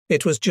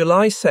It was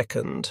July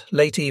 2nd,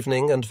 late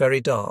evening and very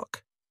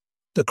dark.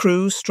 The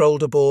crew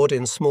strolled aboard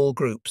in small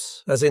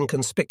groups, as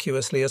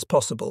inconspicuously as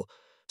possible,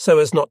 so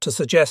as not to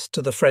suggest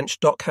to the French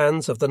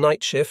dockhands of the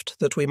night shift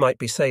that we might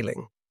be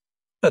sailing.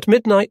 At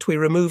midnight we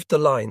removed the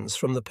lines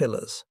from the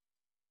pillars.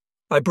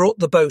 I brought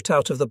the boat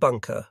out of the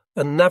bunker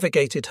and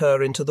navigated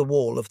her into the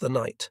wall of the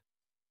night.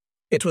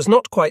 It was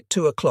not quite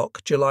 2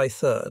 o'clock, July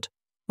 3rd,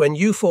 when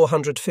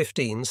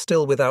U-415,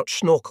 still without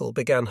schnorkel,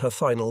 began her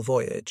final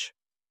voyage.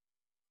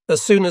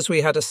 As soon as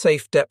we had a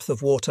safe depth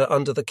of water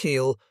under the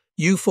keel,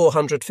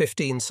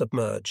 U-415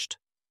 submerged.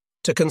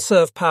 To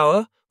conserve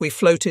power, we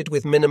floated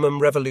with minimum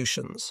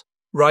revolutions,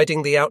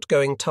 riding the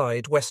outgoing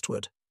tide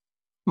westward.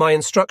 My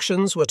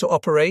instructions were to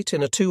operate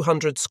in a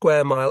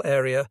 200-square-mile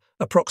area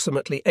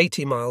approximately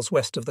 80 miles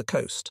west of the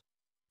coast,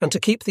 and to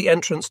keep the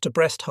entrance to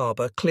Brest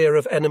Harbour clear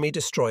of enemy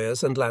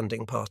destroyers and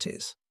landing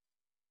parties.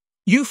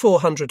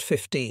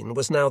 U-415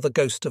 was now the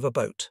ghost of a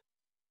boat.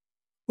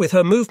 With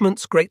her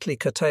movements greatly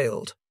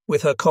curtailed,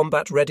 with her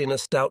combat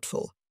readiness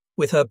doubtful,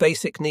 with her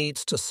basic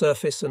needs to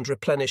surface and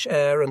replenish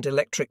air and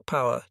electric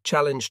power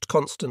challenged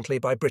constantly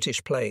by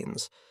British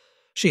planes,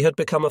 she had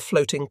become a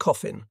floating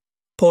coffin,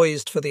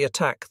 poised for the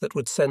attack that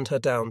would send her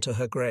down to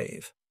her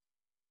grave.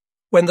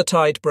 When the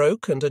tide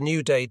broke and a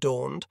new day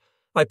dawned,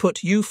 I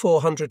put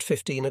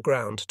U-415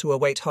 aground to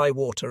await high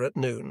water at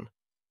noon.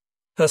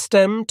 Her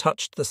stem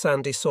touched the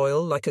sandy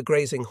soil like a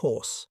grazing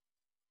horse.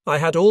 I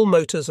had all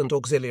motors and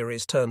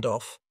auxiliaries turned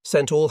off,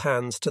 sent all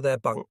hands to their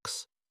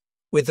bunks.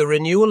 With the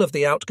renewal of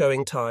the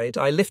outgoing tide,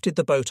 I lifted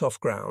the boat off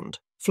ground,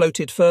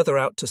 floated further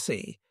out to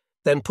sea,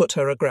 then put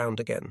her aground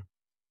again.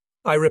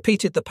 I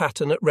repeated the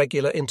pattern at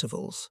regular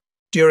intervals.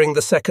 During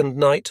the second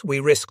night, we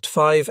risked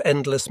 5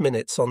 endless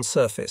minutes on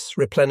surface,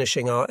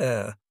 replenishing our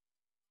air.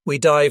 We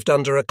dived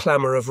under a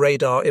clamour of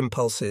radar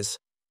impulses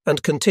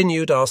and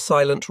continued our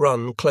silent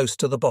run close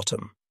to the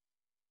bottom.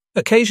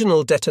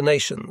 Occasional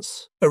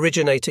detonations,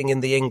 originating in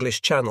the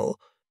English Channel,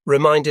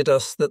 reminded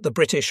us that the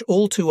British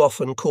all too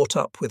often caught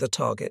up with a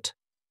target.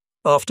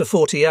 After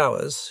 40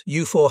 hours,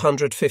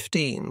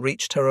 U-415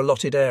 reached her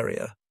allotted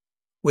area.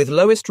 With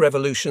lowest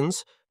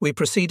revolutions, we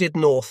proceeded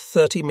north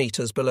 30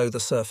 metres below the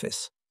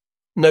surface.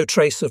 No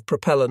trace of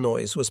propeller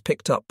noise was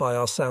picked up by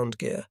our sound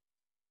gear.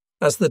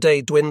 As the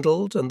day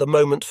dwindled and the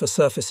moment for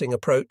surfacing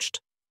approached,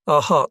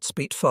 our hearts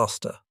beat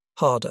faster,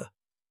 harder.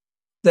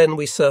 Then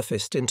we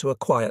surfaced into a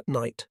quiet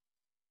night.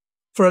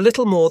 For a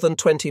little more than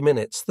 20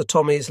 minutes, the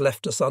Tommies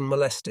left us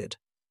unmolested.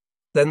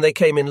 Then they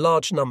came in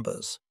large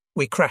numbers.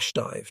 We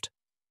crash-dived.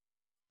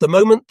 The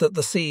moment that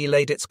the sea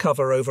laid its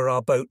cover over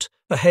our boat,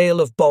 a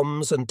hail of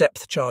bombs and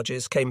depth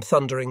charges came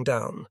thundering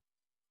down.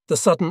 The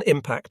sudden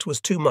impact was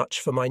too much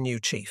for my new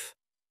chief.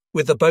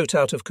 With the boat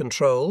out of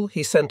control,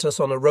 he sent us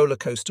on a roller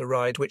coaster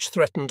ride which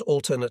threatened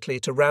alternately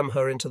to ram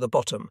her into the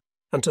bottom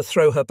and to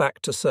throw her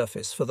back to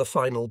surface for the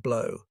final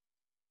blow.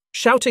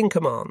 Shouting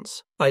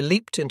commands, I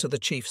leaped into the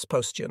chief's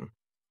postern,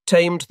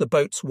 tamed the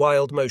boat's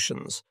wild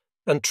motions,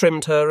 and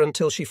trimmed her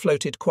until she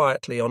floated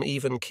quietly on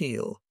even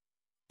keel.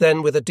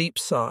 Then, with a deep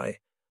sigh,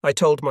 I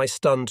told my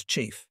stunned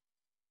chief,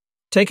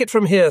 "Take it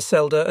from here,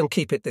 Selder, and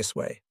keep it this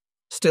way."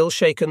 Still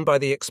shaken by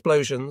the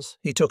explosions,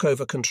 he took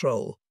over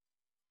control.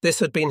 This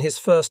had been his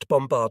first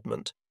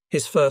bombardment,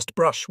 his first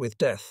brush with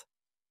death.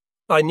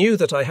 I knew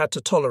that I had to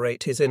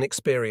tolerate his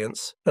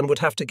inexperience and would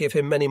have to give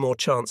him many more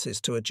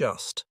chances to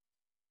adjust.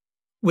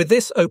 With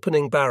this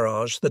opening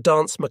barrage, the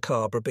dance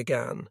macabre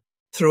began.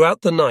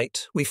 Throughout the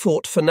night, we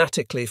fought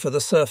fanatically for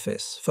the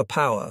surface, for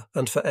power,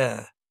 and for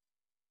air.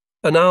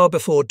 An hour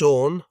before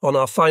dawn, on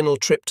our final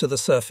trip to the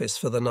surface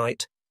for the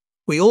night,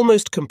 we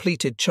almost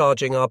completed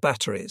charging our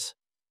batteries.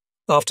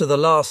 After the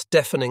last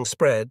deafening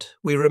spread,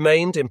 we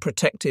remained in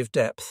protective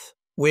depth,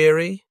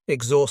 weary,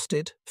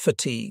 exhausted,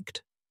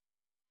 fatigued.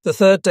 The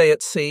third day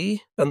at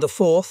sea, and the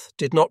fourth,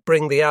 did not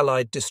bring the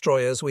Allied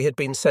destroyers we had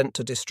been sent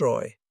to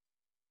destroy.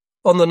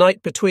 On the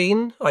night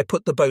between, I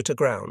put the boat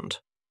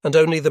aground, and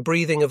only the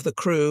breathing of the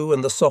crew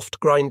and the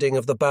soft grinding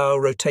of the bow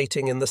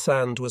rotating in the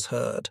sand was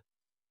heard.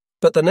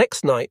 But the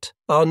next night,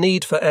 our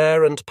need for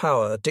air and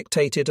power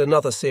dictated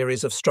another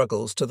series of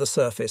struggles to the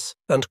surface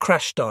and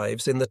crash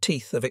dives in the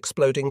teeth of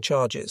exploding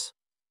charges.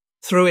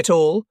 Through it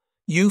all,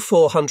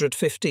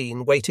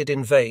 U-415 waited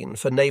in vain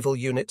for naval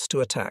units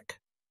to attack.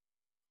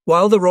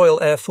 While the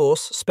Royal Air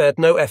Force spared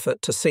no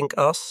effort to sink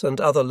us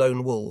and other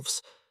lone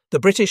wolves,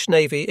 the British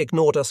Navy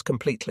ignored us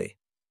completely.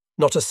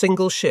 Not a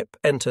single ship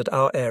entered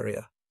our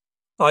area.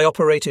 I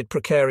operated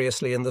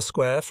precariously in the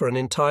square for an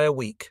entire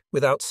week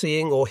without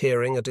seeing or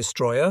hearing a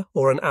destroyer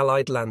or an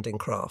Allied landing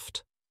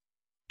craft.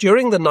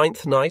 During the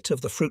 9th night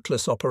of the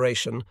fruitless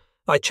operation,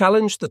 I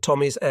challenged the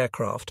Tommies'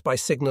 aircraft by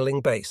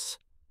signalling base.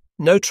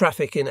 No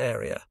traffic in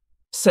area.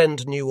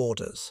 Send new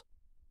orders.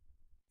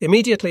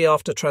 Immediately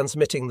after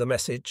transmitting the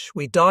message,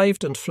 we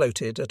dived and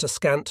floated at a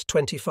scant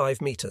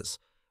 25 metres,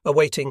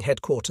 awaiting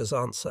headquarters'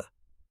 answer.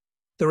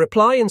 The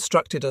reply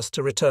instructed us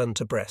to return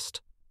to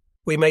Brest.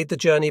 We made the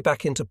journey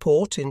back into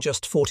port in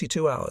just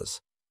 42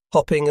 hours,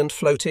 hopping and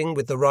floating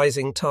with the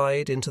rising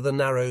tide into the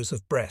narrows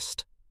of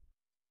Brest.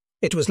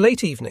 It was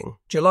late evening,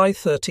 July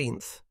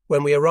 13th,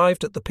 when we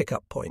arrived at the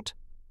pickup point.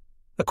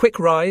 A quick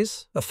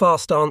rise, a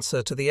fast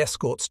answer to the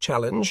escort's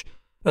challenge,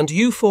 and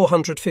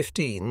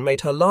U-415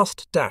 made her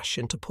last dash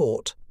into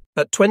port.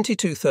 At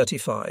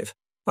 22:35,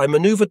 I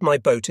manoeuvred my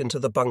boat into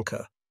the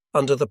bunker,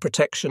 under the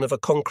protection of a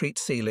concrete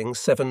ceiling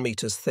 7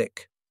 meters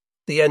thick.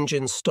 The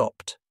engine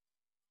stopped.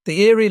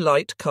 The eerie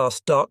light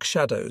cast dark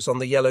shadows on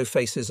the yellow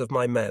faces of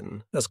my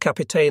men as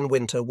Capitaine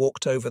Winter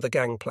walked over the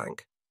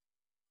gangplank.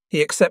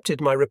 He accepted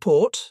my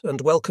report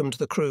and welcomed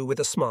the crew with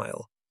a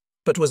smile,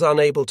 but was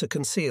unable to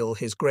conceal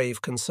his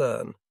grave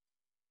concern.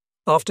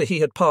 After he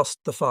had passed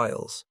the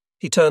files,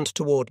 he turned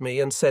toward me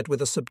and said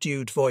with a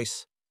subdued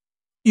voice,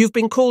 "You've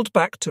been called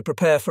back to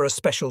prepare for a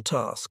special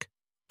task.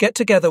 Get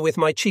together with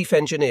my chief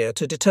engineer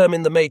to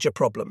determine the major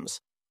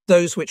problems,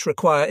 those which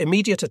require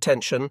immediate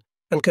attention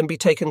and can be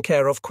taken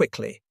care of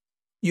quickly.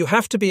 You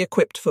have to be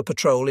equipped for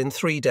patrol in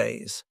 3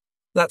 days.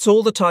 That's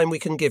all the time we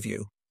can give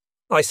you."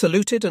 I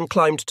saluted and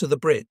climbed to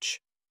the bridge.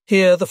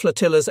 Here the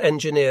flotilla's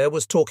engineer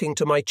was talking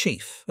to my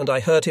chief, and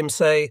I heard him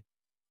say,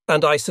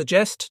 "And I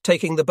suggest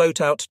taking the boat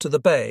out to the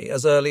bay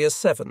as early as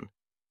 7.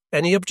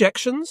 Any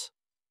objections?"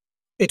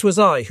 It was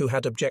I who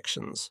had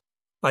objections.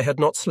 I had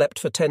not slept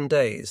for 10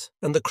 days,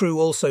 and the crew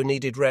also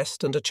needed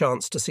rest and a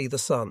chance to see the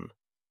sun.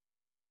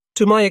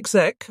 To my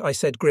exec, I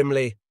said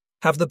grimly,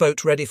 "Have the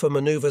boat ready for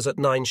manoeuvres at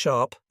 9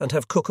 sharp, and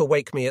have Cook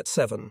awake me at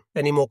 7.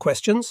 Any more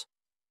questions?"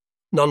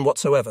 "None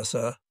whatsoever,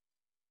 sir."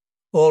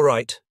 "All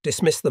right,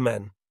 dismiss the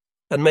men,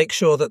 and make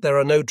sure that there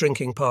are no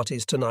drinking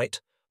parties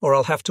tonight, or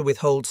I'll have to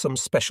withhold some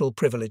special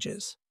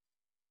privileges."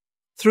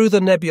 Through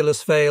the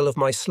nebulous veil of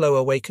my slow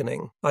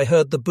awakening, I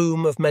heard the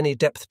boom of many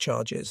depth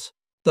charges.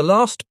 The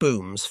last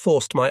booms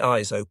forced my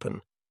eyes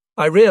open.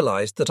 I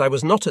realized that I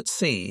was not at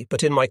sea,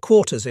 but in my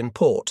quarters in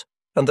port,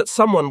 and that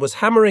someone was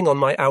hammering on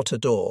my outer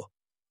door.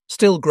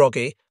 Still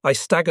groggy, I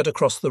staggered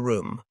across the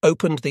room,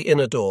 opened the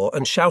inner door,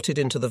 and shouted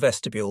into the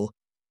vestibule,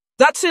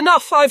 "That's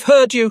enough, I've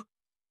heard you!"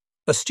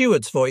 A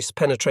steward's voice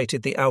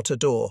penetrated the outer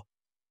door.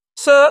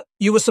 "Sir,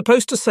 you were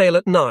supposed to sail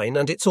at 9,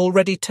 and it's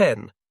already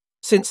 10.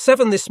 Since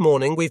 7 this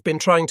morning, we've been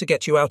trying to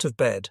get you out of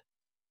bed."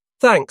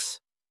 "Thanks.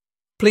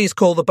 Please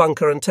call the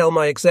bunker and tell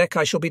my exec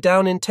I shall be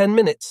down in 10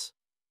 minutes.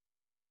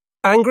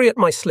 Angry at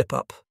my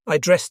slip-up, I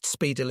dressed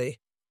speedily,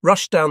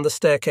 rushed down the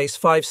staircase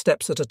 5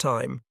 steps at a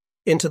time,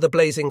 into the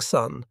blazing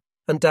sun,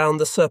 and down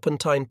the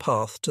serpentine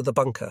path to the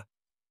bunker.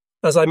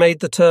 As I made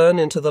the turn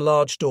into the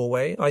large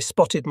doorway, I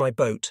spotted my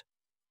boat.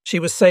 She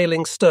was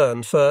sailing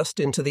stern first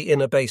into the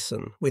inner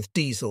basin, with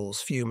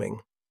diesels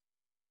fuming.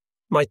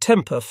 My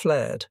temper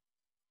flared.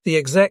 The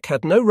exec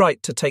had no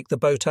right to take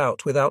the boat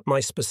out without my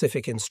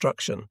specific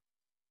instruction.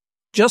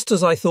 Just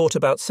as I thought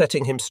about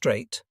setting him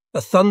straight,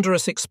 a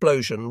thunderous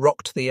explosion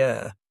rocked the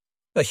air.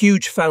 A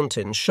huge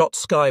fountain shot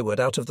skyward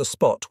out of the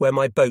spot where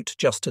my boat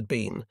just had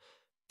been.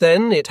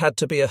 Then it had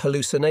to be a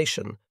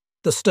hallucination.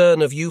 The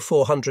stern of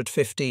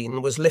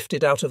U-415 was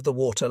lifted out of the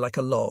water like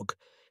a log,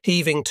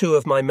 heaving 2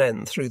 of my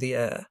men through the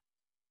air.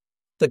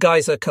 The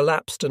geyser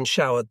collapsed and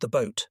showered the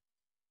boat.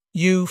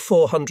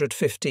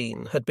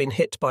 U-415 had been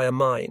hit by a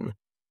mine.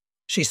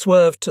 She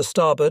swerved to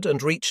starboard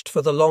and reached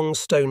for the long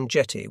stone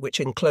jetty which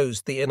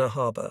enclosed the inner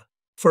harbour.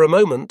 For a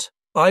moment,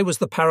 I was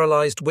the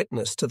paralysed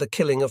witness to the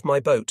killing of my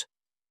boat.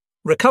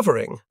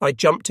 Recovering, I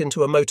jumped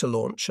into a motor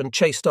launch and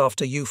chased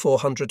after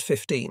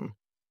U-415.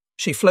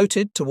 She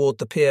floated toward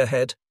the pier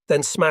head,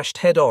 then smashed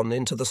head-on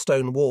into the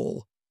stone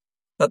wall.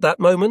 At that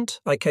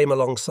moment, I came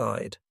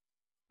alongside.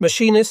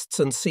 Machinists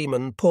and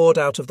seamen poured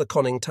out of the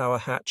conning tower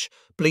hatch,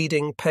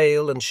 bleeding,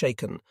 pale and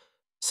shaken.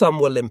 Some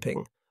were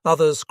limping.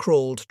 Others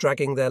crawled,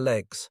 dragging their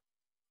legs.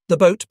 The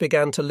boat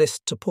began to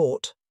list to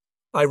port.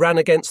 I ran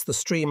against the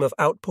stream of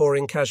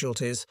outpouring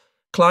casualties,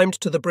 climbed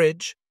to the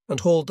bridge, and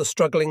hauled the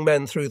struggling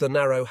men through the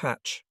narrow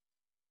hatch.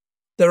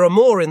 "There are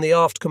more in the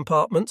aft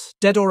compartments,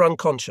 dead or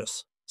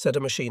unconscious," said a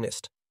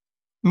machinist.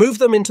 "Move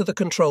them into the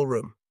control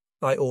room,"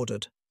 I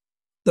ordered.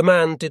 The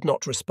man did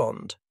not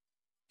respond.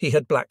 He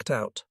had blacked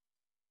out.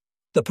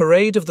 The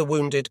parade of the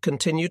wounded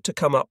continued to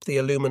come up the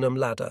aluminum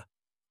ladder.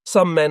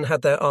 Some men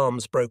had their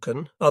arms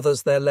broken,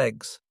 others their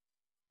legs.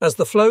 As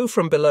the flow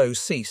from below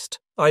ceased,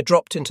 I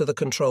dropped into the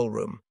control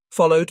room,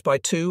 followed by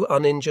 2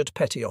 uninjured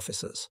petty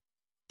officers.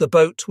 The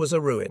boat was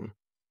a ruin.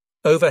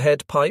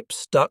 Overhead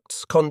pipes,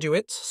 ducts,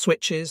 conduits,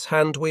 switches,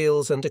 hand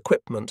wheels and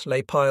equipment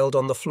lay piled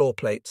on the floor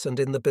plates and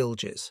in the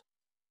bilges.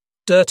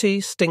 Dirty,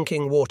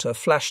 stinking water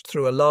flashed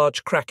through a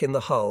large crack in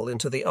the hull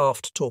into the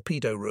aft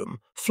torpedo room,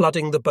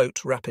 flooding the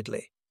boat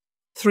rapidly.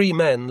 3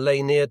 men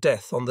lay near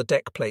death on the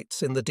deck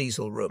plates in the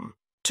diesel room.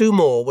 2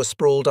 more were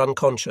sprawled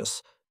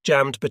unconscious,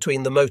 jammed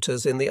between the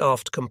motors in the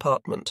aft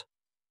compartment.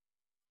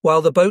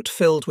 While the boat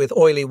filled with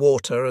oily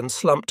water and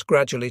slumped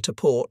gradually to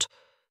port,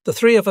 the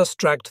 3 of us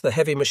dragged the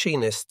heavy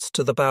machinists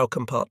to the bow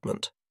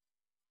compartment.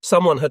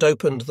 Someone had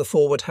opened the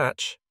forward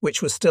hatch,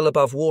 which was still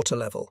above water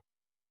level.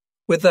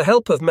 With the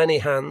help of many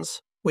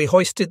hands, we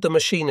hoisted the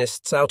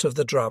machinists out of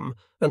the drum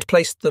and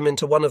placed them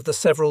into one of the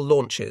several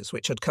launches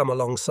which had come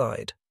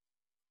alongside.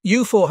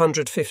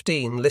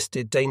 U-415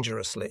 listed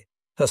dangerously,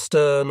 her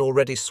stern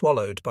already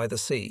swallowed by the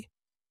sea.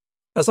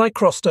 As I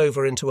crossed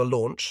over into a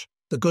launch,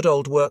 the good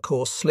old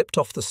workhorse slipped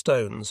off the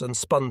stones and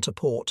spun to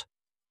port.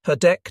 Her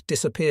deck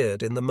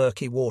disappeared in the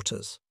murky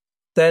waters.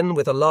 Then,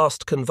 with a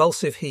last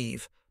convulsive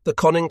heave, the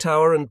conning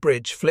tower and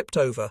bridge flipped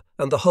over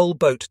and the whole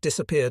boat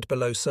disappeared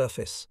below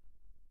surface.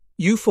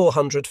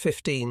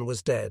 U-415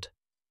 was dead.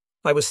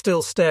 I was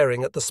still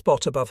staring at the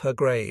spot above her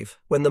grave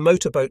when the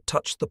motorboat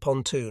touched the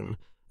pontoon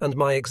and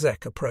my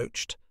exec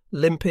approached,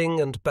 limping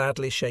and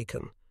badly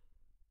shaken.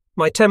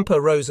 My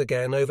temper rose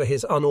again over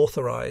his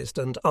unauthorized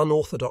and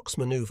unorthodox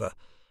maneuver,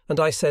 and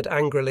I said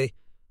angrily,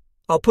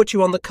 "I'll put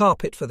you on the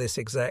carpet for this,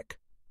 exec."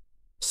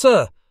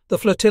 "Sir, the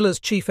flotilla's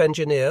chief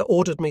engineer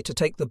ordered me to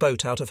take the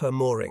boat out of her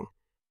mooring.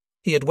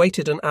 He had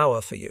waited an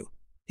hour for you.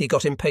 He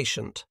got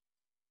impatient."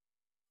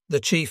 "The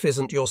chief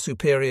isn't your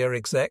superior,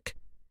 exec.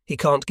 He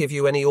can't give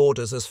you any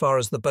orders as far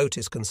as the boat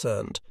is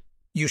concerned.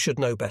 You should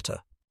know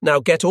better. Now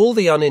get all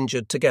the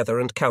uninjured together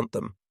and count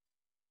them.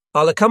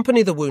 I'll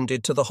accompany the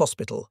wounded to the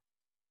hospital."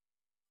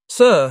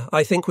 "Sir,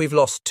 I think we've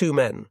lost 2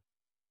 men."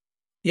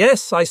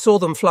 "Yes, I saw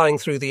them flying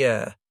through the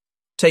air.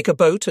 Take a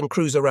boat and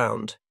cruise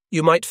around.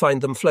 You might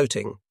find them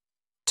floating.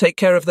 Take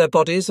care of their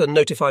bodies and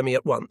notify me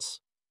at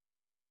once."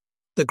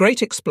 The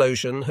great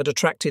explosion had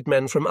attracted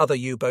men from other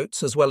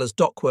U-boats as well as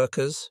dock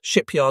workers,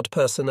 shipyard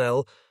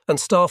personnel, and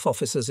staff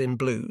officers in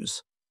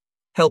blues.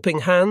 Helping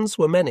hands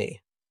were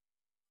many.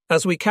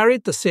 As we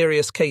carried the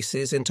serious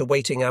cases into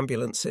waiting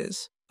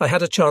ambulances, I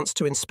had a chance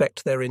to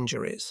inspect their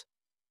injuries.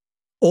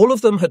 All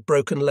of them had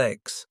broken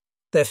legs.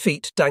 Their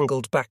feet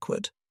dangled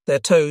backward, their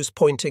toes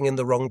pointing in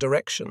the wrong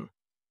direction.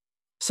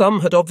 Some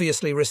had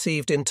obviously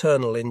received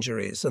internal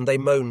injuries and they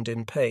moaned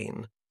in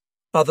pain.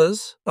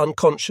 Others,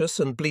 unconscious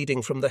and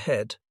bleeding from the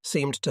head,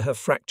 seemed to have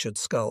fractured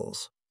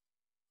skulls.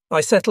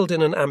 I settled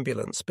in an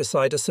ambulance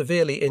beside a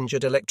severely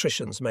injured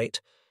electrician's mate,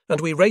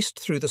 and we raced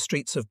through the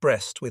streets of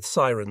Brest with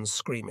sirens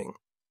screaming.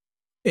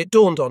 It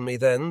dawned on me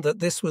then that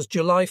this was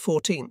July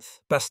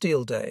 14th,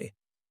 Bastille Day,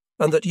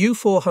 and that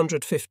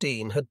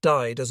U-415 had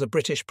died as a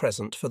British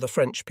present for the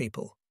French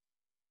people.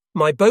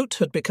 My boat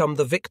had become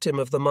the victim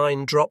of the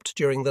mine dropped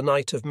during the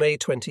night of May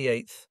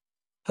 28th.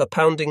 Her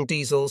pounding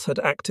diesels had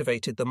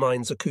activated the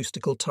mine's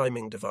acoustical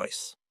timing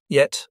device.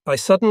 Yet I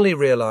suddenly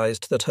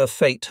realized that her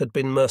fate had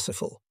been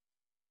merciful.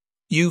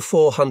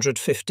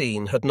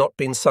 U-415 had not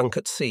been sunk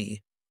at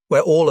sea,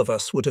 where all of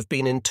us would have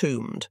been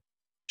entombed.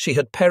 She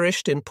had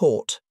perished in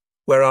port,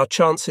 where our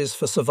chances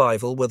for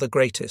survival were the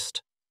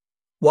greatest.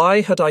 Why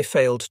had I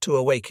failed to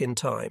awake in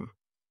time?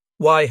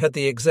 Why had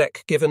the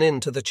exec given in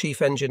to the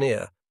chief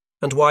engineer?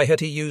 And why had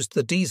he used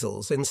the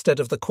diesels instead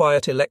of the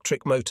quiet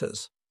electric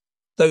motors?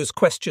 Those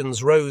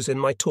questions rose in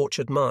my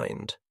tortured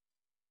mind.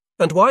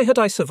 And why had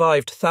I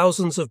survived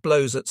thousands of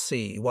blows at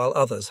sea while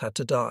others had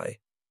to die?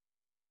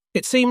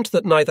 It seemed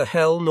that neither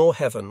hell nor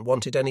heaven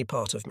wanted any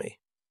part of me.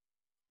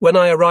 When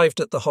I arrived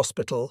at the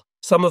hospital,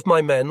 some of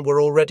my men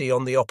were already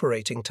on the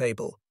operating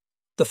table.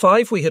 The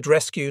 5 we had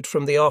rescued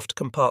from the aft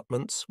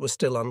compartments were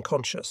still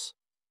unconscious.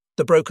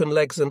 The broken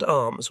legs and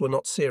arms were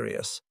not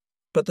serious,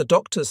 but the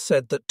doctors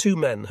said that 2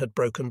 men had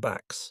broken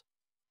backs.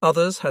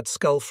 Others had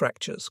skull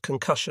fractures,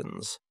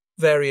 concussions,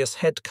 various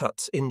head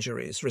cuts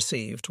injuries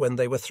received when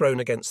they were thrown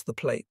against the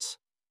plates.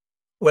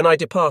 When I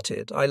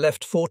departed, I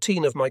left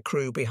 14 of my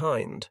crew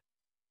behind.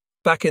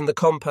 Back in the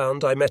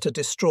compound, I met a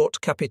distraught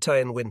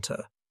Capitaine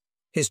Winter.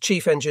 His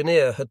chief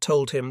engineer had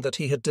told him that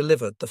he had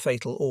delivered the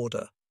fatal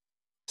order.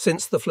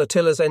 Since the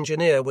flotilla's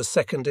engineer was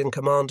second in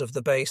command of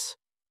the base,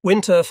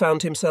 Winter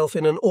found himself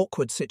in an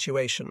awkward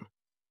situation.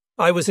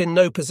 I was in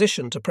no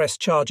position to press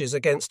charges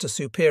against a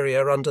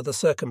superior under the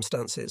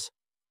circumstances.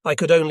 I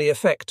could only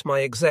effect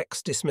my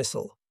exec's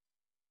dismissal.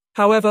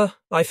 However,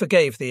 I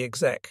forgave the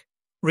exec,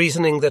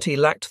 reasoning that he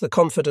lacked the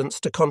confidence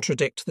to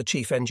contradict the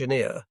chief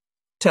engineer,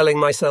 telling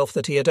myself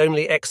that he had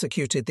only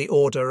executed the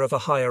order of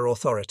a higher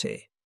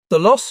authority. The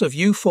loss of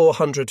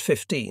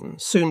U-415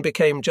 soon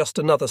became just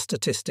another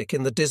statistic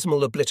in the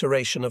dismal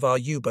obliteration of our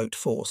U-boat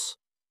force.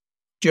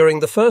 During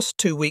the first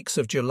 2 weeks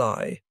of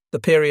July, the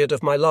period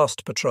of my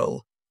last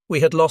patrol, we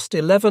had lost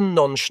 11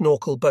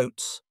 non-schnorkel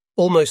boats,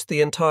 almost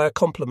the entire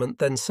complement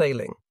then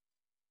sailing.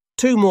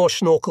 2 more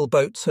schnorkel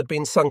boats had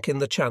been sunk in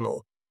the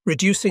channel,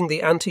 reducing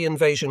the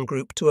anti-invasion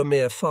group to a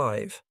mere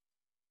 5.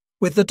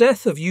 With the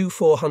death of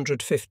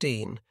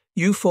U-415,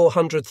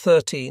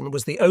 U-413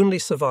 was the only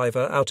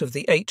survivor out of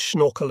the 8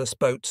 schnorkeless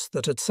boats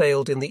that had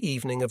sailed in the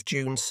evening of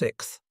June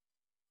 6th.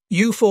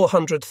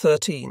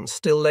 U-413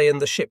 still lay in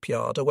the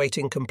shipyard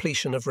awaiting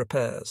completion of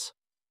repairs.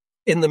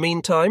 In the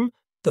meantime,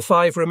 the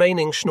 5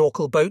 remaining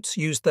schnorkel boats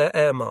used their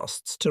air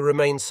masts to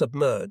remain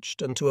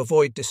submerged and to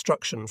avoid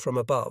destruction from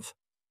above.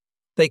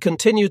 They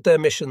continued their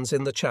missions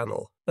in the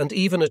channel and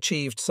even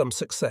achieved some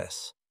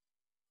success.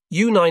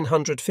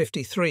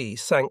 U-953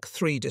 sank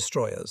 3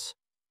 destroyers.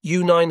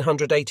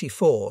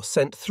 U-984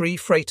 sent 3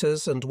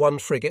 freighters and 1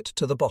 frigate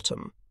to the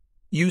bottom.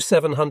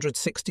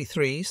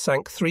 U-763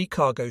 sank 3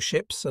 cargo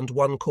ships and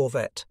 1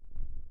 corvette.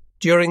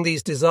 During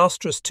these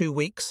disastrous 2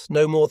 weeks,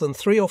 no more than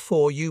 3 or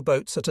 4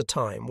 U-boats at a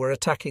time were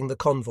attacking the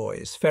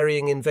convoys,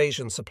 ferrying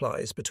invasion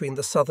supplies between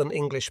the southern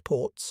English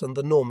ports and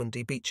the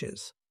Normandy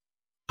beaches.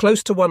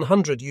 Close to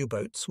 100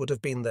 U-boats would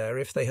have been there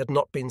if they had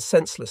not been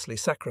senselessly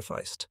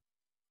sacrificed.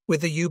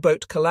 With the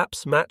U-boat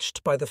collapse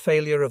matched by the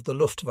failure of the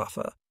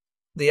Luftwaffe,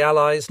 the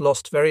Allies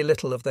lost very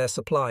little of their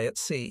supply at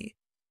sea,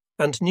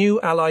 and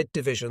new Allied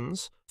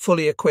divisions,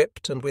 fully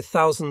equipped and with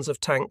thousands of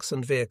tanks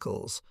and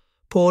vehicles,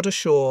 poured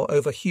ashore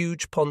over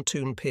huge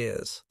pontoon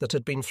piers that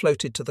had been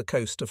floated to the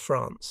coast of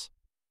France.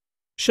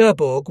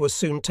 Cherbourg was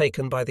soon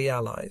taken by the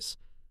Allies,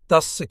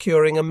 thus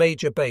securing a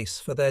major base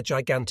for their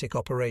gigantic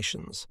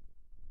operations.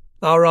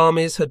 Our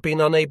armies had been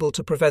unable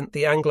to prevent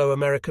the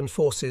Anglo-American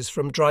forces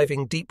from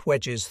driving deep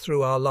wedges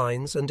through our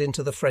lines and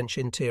into the French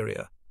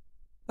interior.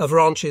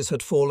 Avranches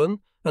had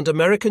fallen, and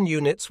American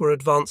units were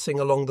advancing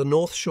along the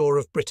north shore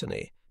of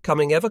Brittany,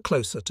 coming ever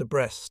closer to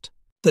Brest.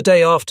 The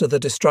day after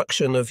the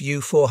destruction of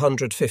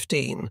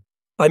U-415,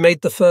 I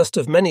made the first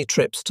of many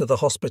trips to the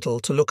hospital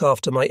to look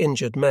after my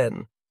injured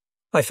men.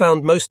 I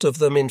found most of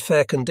them in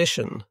fair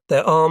condition,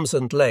 their arms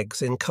and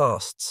legs in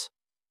casts.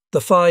 The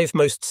 5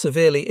 most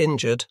severely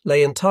injured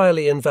lay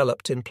entirely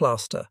enveloped in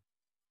plaster.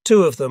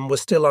 2 of them were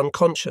still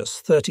unconscious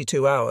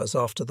 32 hours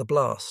after the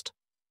blast.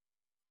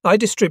 I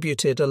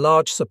distributed a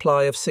large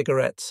supply of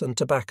cigarettes and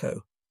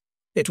tobacco.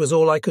 It was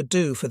all I could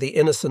do for the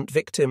innocent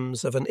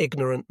victims of an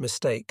ignorant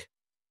mistake.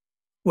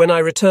 When I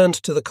returned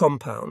to the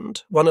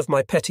compound, one of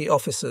my petty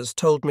officers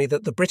told me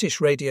that the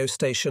British radio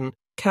station,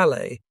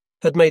 Calais,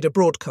 had made a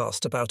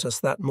broadcast about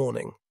us that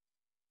morning.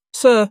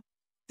 "Sir,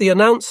 the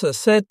announcer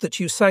said that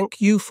you sank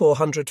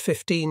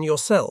U-415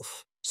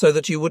 yourself, so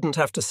that you wouldn't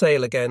have to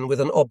sail again with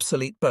an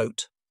obsolete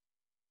boat."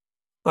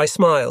 I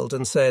smiled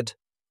and said,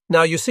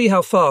 "Now you see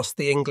how fast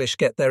the English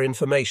get their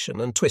information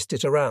and twist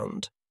it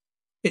around.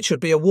 It should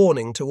be a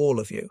warning to all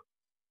of you."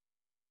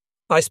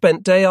 I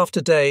spent day after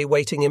day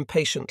waiting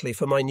impatiently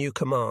for my new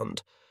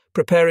command,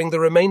 preparing the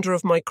remainder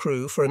of my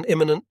crew for an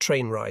imminent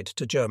train ride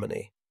to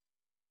Germany.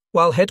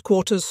 While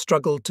headquarters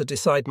struggled to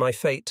decide my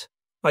fate,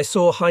 I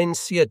saw Heinz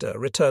Sieder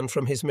return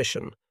from his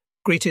mission,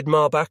 greeted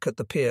Marbach at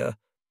the pier,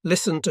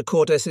 listened to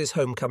Cordes's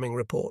homecoming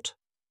report.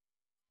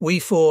 We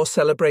 4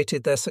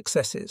 celebrated their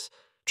successes,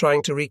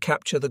 trying to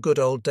recapture the good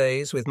old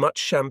days with much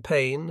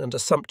champagne and a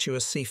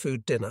sumptuous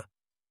seafood dinner.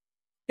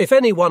 If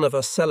any one of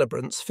us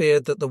celebrants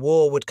feared that the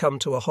war would come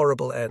to a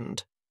horrible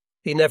end,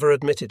 he never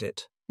admitted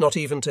it, not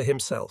even to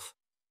himself.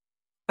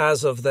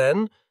 As of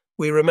then,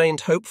 we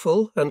remained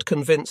hopeful and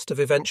convinced of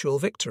eventual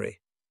victory.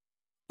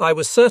 I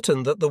was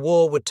certain that the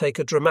war would take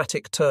a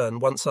dramatic turn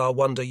once our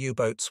wonder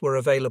U-boats were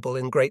available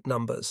in great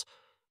numbers,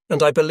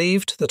 and I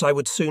believed that I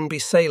would soon be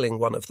sailing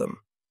one of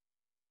them.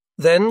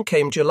 Then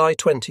came July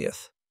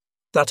 20th.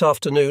 That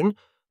afternoon,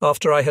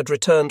 after I had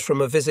returned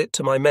from a visit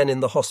to my men in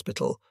the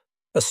hospital,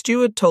 a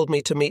steward told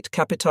me to meet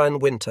Captain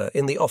Winter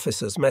in the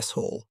officers' mess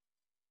hall.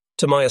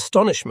 To my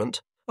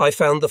astonishment, I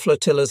found the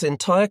flotilla's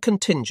entire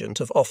contingent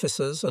of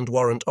officers and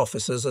warrant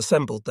officers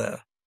assembled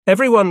there.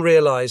 Everyone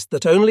realized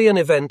that only an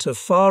event of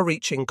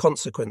far-reaching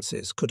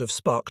consequences could have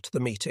sparked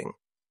the meeting.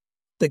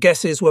 The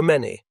guesses were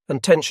many,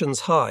 and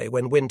tensions high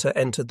when Winter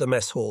entered the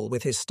mess hall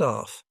with his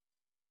staff.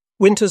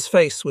 Winter's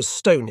face was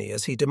stony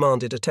as he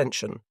demanded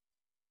attention.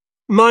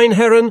 "Mein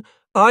Herren,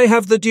 I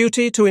have the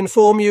duty to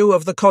inform you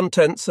of the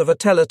contents of a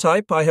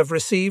teletype I have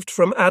received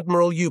from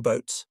Admiral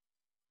U-boats.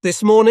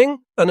 This morning,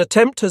 an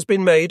attempt has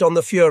been made on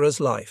the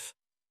Führer's life.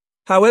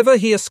 However,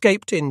 he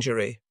escaped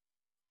injury.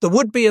 The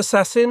would-be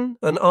assassin,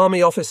 an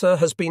army officer,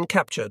 has been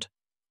captured.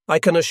 I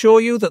can assure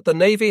you that the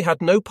Navy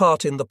had no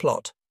part in the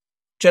plot.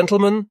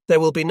 Gentlemen, there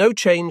will be no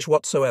change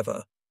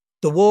whatsoever.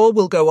 The war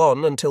will go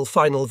on until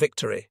final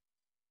victory."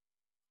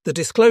 The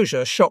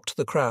disclosure shocked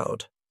the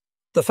crowd.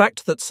 The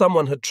fact that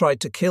someone had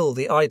tried to kill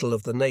the idol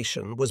of the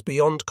nation was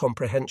beyond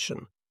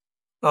comprehension.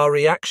 Our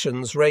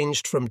reactions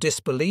ranged from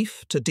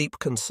disbelief to deep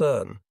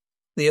concern.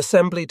 The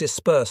assembly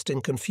dispersed in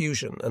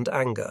confusion and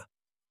anger.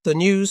 The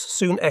news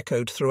soon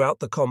echoed throughout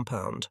the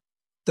compound.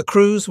 The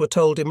crews were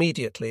told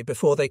immediately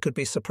before they could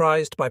be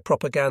surprised by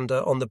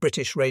propaganda on the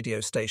British radio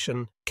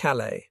station,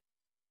 Calais.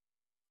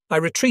 I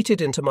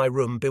retreated into my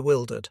room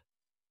bewildered.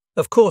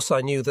 Of course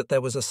I knew that there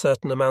was a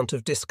certain amount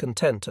of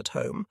discontent at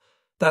home.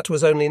 That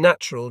was only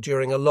natural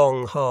during a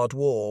long, hard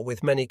war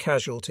with many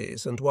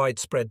casualties and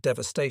widespread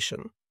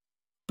devastation.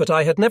 But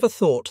I had never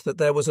thought that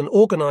there was an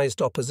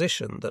organised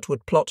opposition that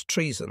would plot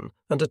treason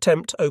and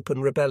attempt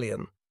open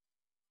rebellion.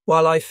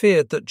 While I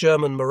feared that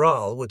German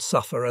morale would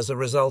suffer as a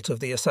result of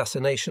the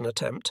assassination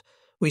attempt,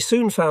 we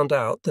soon found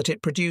out that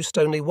it produced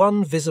only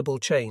one visible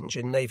change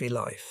in Navy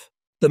life.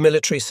 The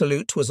military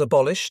salute was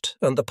abolished,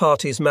 and the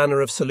party's manner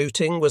of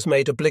saluting was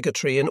made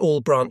obligatory in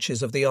all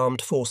branches of the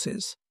armed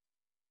forces.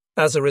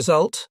 As a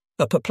result,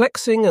 a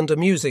perplexing and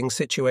amusing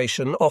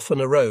situation often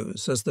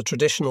arose as the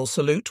traditional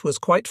salute was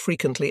quite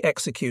frequently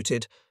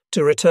executed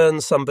to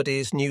return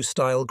somebody's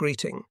new-style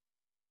greeting.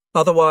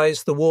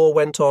 Otherwise, the war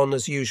went on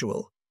as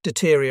usual,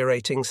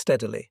 deteriorating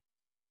steadily.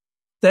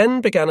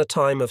 Then began a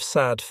time of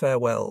sad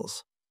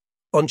farewells.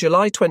 On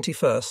July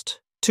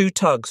 21st, 2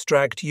 tugs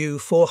dragged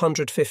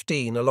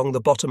U-415 along the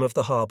bottom of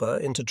the harbour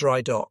into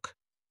dry dock.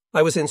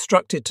 I was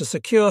instructed to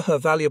secure her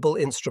valuable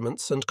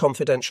instruments and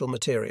confidential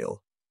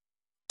material.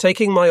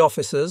 Taking my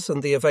officers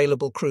and the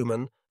available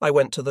crewmen, I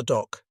went to the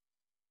dock.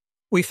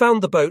 We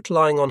found the boat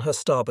lying on her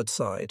starboard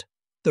side.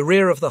 The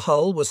rear of the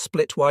hull was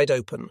split wide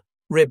open,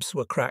 ribs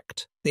were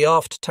cracked, the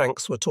aft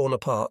tanks were torn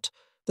apart,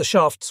 the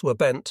shafts were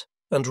bent,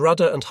 and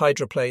rudder and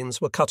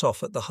hydroplanes were cut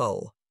off at the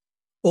hull.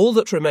 All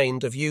that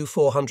remained of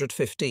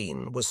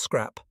U-415 was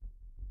scrap.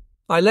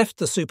 I left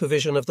the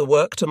supervision of the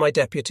work to my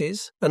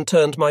deputies and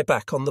turned my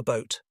back on the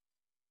boat.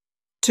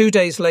 2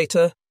 days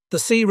later, the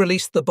sea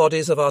released the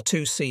bodies of our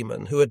 2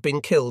 seamen who had been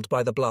killed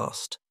by the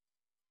blast.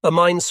 A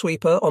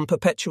minesweeper on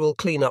perpetual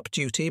clean-up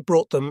duty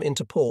brought them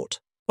into port.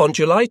 On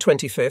July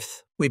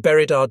 25th, we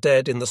buried our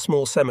dead in the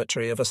small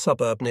cemetery of a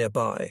suburb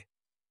nearby.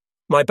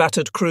 My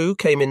battered crew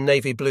came in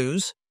navy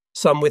blues,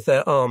 some with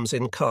their arms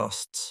in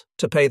casts,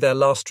 to pay their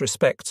last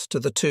respects to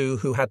the 2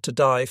 who had to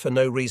die for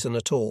no reason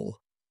at all.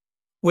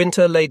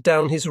 Winter laid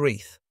down his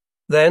wreath.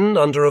 Then,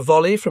 under a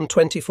volley from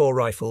 24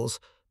 rifles,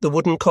 the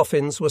wooden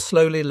coffins were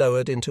slowly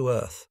lowered into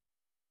earth.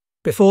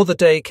 Before the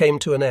day came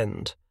to an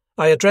end,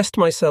 I addressed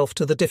myself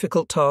to the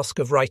difficult task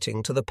of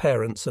writing to the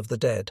parents of the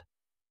dead.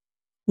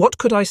 What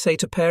could I say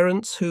to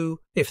parents who,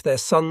 if their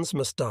sons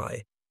must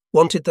die,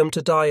 wanted them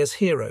to die as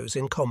heroes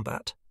in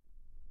combat?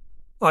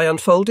 I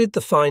unfolded the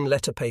fine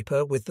letter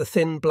paper with the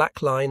thin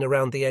black line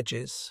around the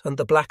edges and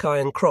the black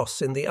iron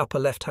cross in the upper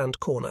left-hand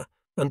corner,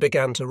 and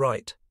began to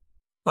write.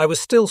 I was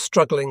still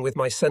struggling with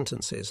my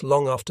sentences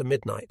long after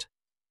midnight.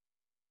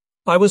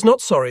 I was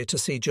not sorry to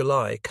see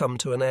July come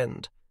to an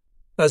end.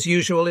 As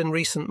usual in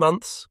recent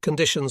months,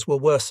 conditions were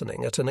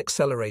worsening at an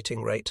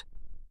accelerating rate.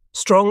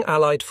 Strong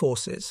Allied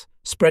forces,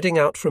 spreading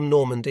out from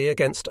Normandy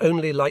against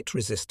only light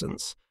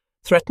resistance,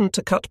 threatened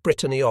to cut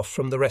Brittany off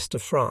from the rest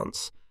of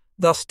France,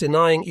 thus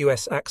denying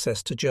US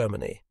access to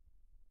Germany.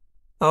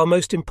 Our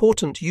most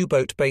important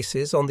U-boat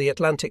bases on the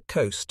Atlantic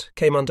coast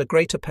came under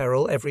greater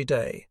peril every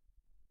day.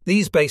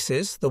 These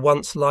bases, the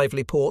once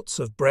lively ports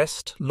of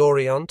Brest,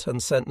 Lorient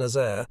and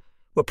Saint-Nazaire,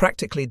 were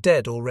practically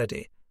dead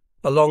already,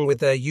 along with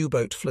their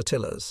U-boat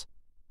flotillas.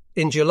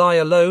 In July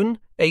alone,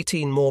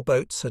 18 more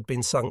boats had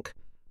been sunk,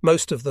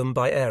 most of them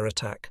by air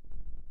attack.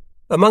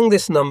 Among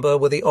this number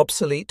were the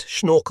obsolete,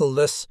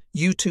 schnorkel-less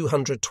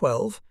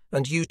U-212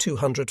 and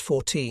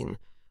U-214,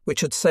 which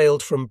had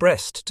sailed from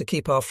Brest to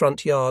keep our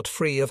front yard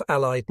free of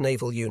Allied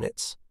naval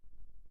units.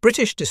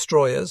 British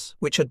destroyers,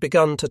 which had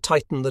begun to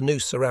tighten the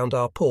noose around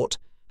our port,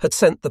 had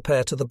sent the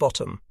pair to the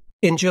bottom.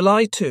 In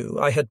July, too,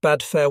 I had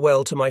bade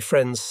farewell to my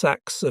friends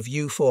Sachs of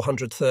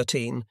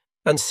U-413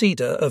 and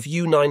Cedar of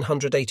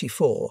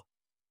U-984.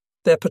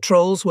 Their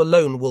patrols were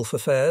lone wolf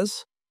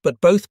affairs,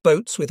 but both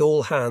boats with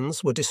all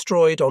hands were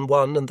destroyed on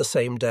one and the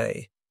same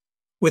day.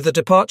 With the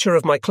departure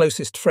of my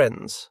closest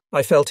friends,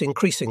 I felt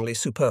increasingly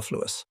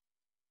superfluous.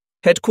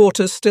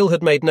 Headquarters still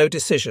had made no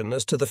decision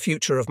as to the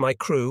future of my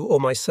crew or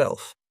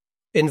myself.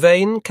 In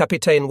vain,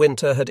 Capitaine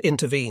Winter had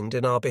intervened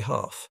in our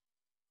behalf.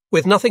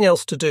 With nothing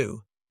else to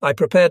do, I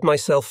prepared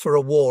myself for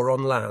a war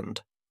on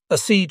land. A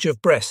siege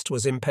of Brest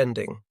was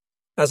impending.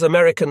 As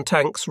American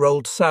tanks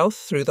rolled south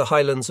through the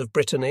highlands of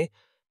Brittany,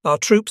 our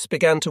troops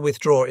began to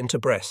withdraw into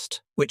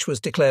Brest, which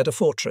was declared a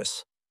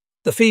fortress.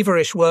 The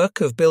feverish work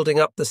of building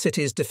up the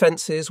city's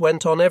defences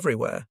went on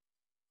everywhere.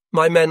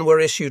 My men were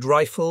issued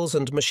rifles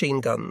and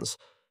machine guns,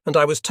 and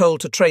I was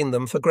told to train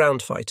them for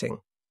ground fighting.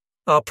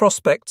 Our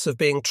prospects of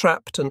being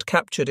trapped and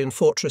captured in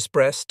Fortress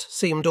Brest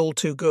seemed all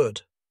too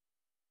good.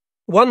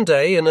 One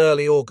day in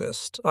early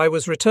August, I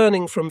was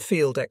returning from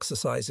field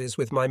exercises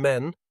with my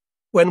men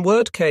when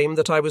word came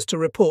that I was to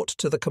report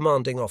to the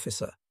commanding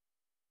officer.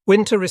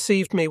 Winter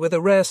received me with a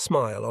rare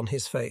smile on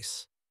his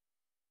face.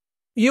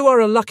 "You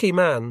are a lucky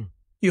man.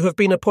 You have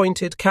been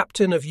appointed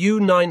captain of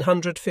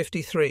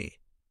U-953.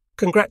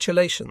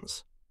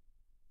 Congratulations."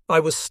 I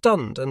was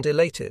stunned and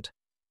elated.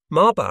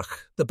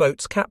 Marbach, the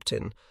boat's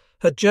captain,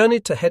 had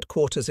journeyed to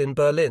headquarters in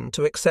Berlin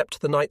to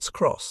accept the Knight's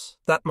Cross,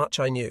 that much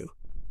I knew.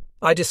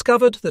 I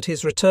discovered that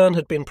his return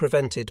had been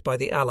prevented by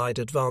the Allied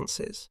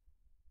advances.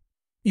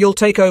 "You'll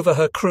take over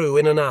her crew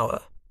in an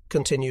hour,"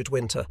 continued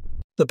Winter.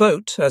 "The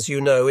boat, as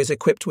you know, is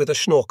equipped with a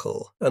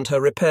schnorkel, and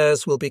her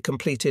repairs will be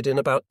completed in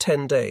about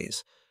 10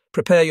 days.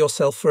 Prepare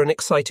yourself for an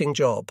exciting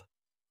job."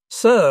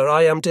 "Sir,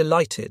 I am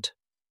delighted."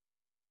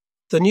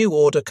 The new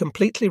order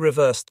completely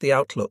reversed the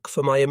outlook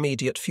for my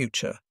immediate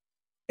future.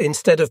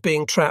 Instead of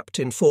being trapped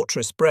in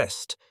Fortress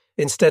Brest,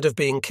 instead of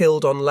being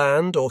killed on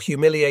land or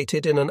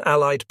humiliated in an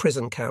Allied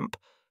prison camp,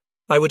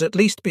 I would at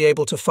least be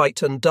able to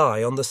fight and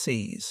die on the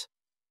seas.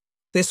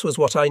 This was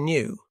what I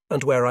knew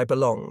and where I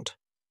belonged.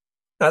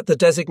 At the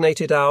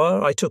designated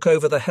hour, I took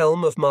over the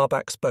helm of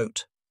Marbach's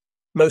boat.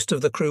 Most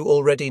of the crew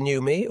already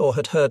knew me or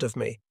had heard of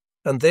me,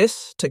 and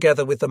this,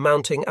 together with the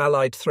mounting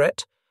Allied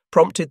threat,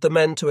 prompted the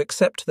men to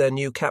accept their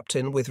new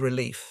captain with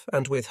relief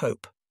and with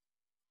hope.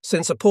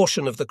 Since a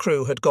portion of the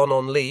crew had gone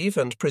on leave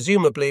and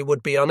presumably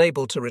would be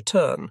unable to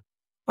return,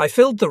 I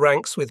filled the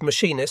ranks with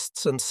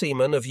machinists and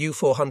seamen of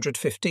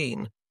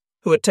U-415,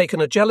 who had taken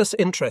a jealous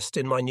interest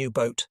in my new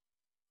boat.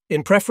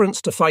 In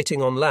preference to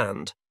fighting on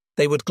land,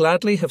 they would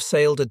gladly have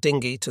sailed a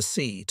dinghy to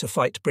sea to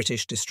fight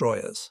British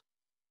destroyers.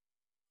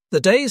 The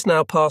days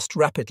now passed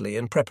rapidly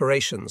in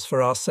preparations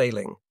for our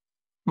sailing.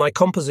 My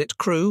composite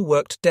crew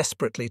worked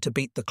desperately to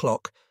beat the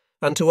clock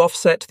and to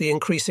offset the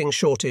increasing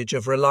shortage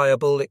of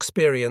reliable,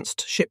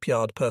 experienced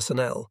shipyard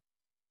personnel.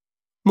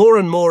 More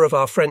and more of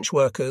our French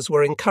workers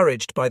were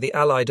encouraged by the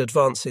Allied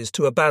advances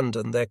to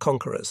abandon their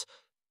conquerors.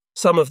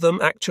 Some of them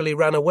actually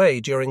ran away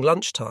during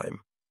lunchtime.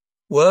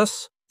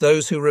 Worse,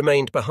 those who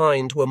remained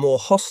behind were more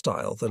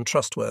hostile than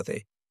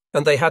trustworthy,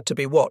 and they had to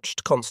be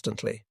watched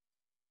constantly.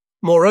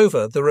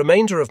 Moreover, the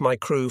remainder of my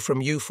crew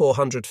from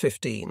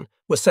U-415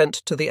 were sent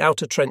to the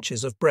outer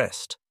trenches of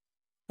Brest,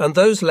 and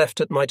those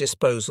left at my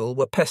disposal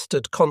were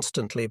pestered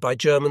constantly by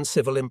German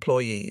civil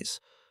employees,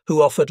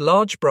 who offered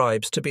large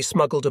bribes to be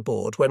smuggled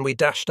aboard when we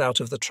dashed out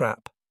of the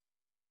trap.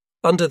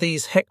 Under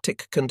these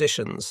hectic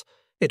conditions,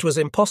 it was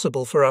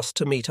impossible for us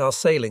to meet our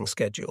sailing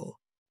schedule.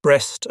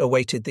 Brest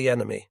awaited the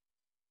enemy.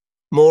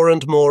 More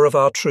and more of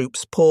our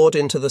troops poured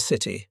into the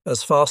city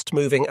as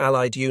fast-moving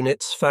Allied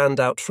units fanned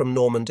out from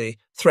Normandy,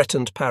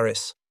 threatened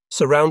Paris,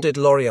 surrounded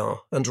Lorient,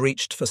 and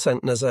reached for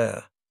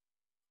Saint-Nazaire.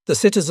 The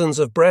citizens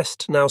of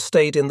Brest now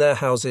stayed in their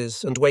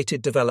houses and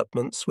waited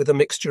developments with a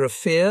mixture of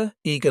fear,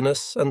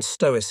 eagerness, and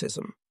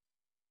stoicism.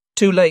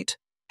 Too late,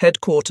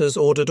 headquarters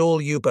ordered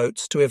all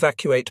U-boats to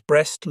evacuate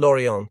Brest,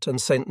 Lorient, and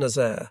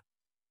Saint-Nazaire.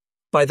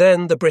 By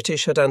then, the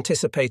British had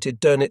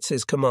anticipated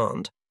Dönitz's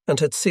command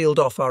and had sealed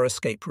off our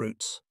escape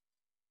routes.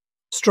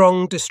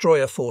 Strong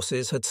destroyer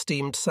forces had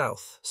steamed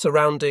south,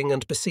 surrounding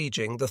and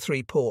besieging the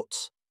three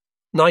ports.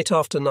 Night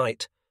after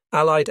night,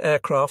 Allied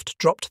aircraft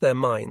dropped their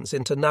mines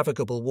into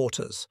navigable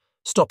waters,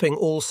 stopping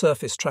all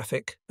surface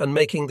traffic and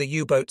making the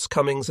U-boats'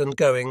 comings and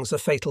goings a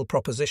fatal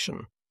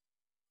proposition.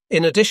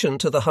 In addition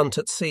to the hunt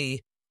at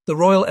sea, the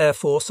Royal Air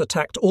Force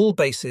attacked all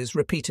bases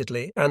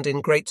repeatedly and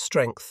in great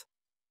strength.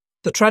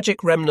 The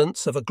tragic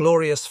remnants of a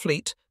glorious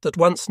fleet that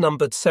once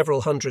numbered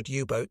several hundred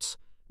U-boats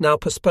now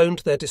postponed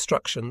their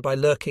destruction by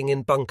lurking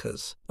in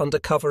bunkers under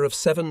cover of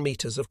 7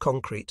 meters of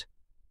concrete.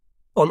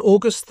 On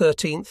August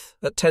 13th,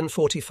 at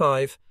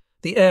 10:45,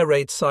 the air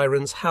raid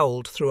sirens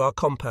howled through our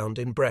compound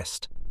in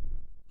Brest.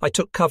 I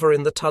took cover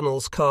in the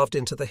tunnels carved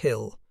into the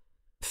hill.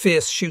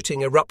 Fierce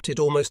shooting erupted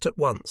almost at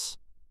once.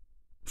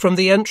 From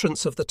the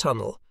entrance of the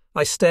tunnel,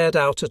 I stared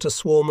out at a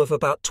swarm of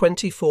about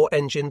 24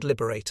 engined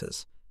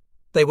Liberators.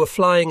 They were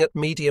flying at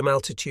medium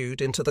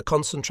altitude into the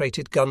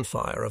concentrated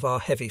gunfire of our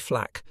heavy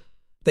flak.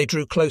 They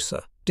drew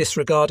closer,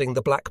 disregarding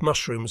the black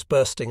mushrooms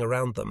bursting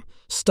around them,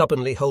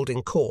 stubbornly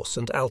holding course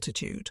and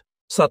altitude.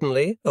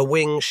 Suddenly, a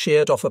wing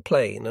sheared off a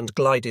plane and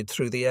glided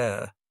through the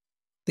air.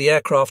 The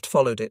aircraft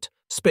followed it,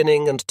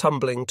 spinning and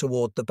tumbling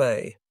toward the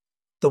bay.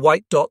 The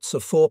white dots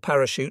of 4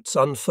 parachutes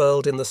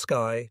unfurled in the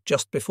sky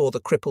just before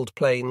the crippled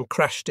plane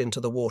crashed into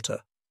the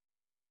water.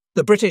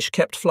 The British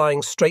kept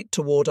flying straight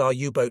toward our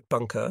U-boat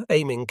bunker,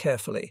 aiming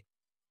carefully.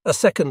 A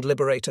second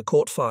Liberator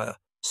caught fire,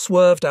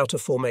 swerved out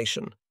of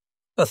formation.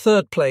 A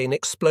third plane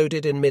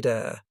exploded in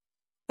mid-air.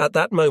 At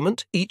that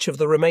moment, each of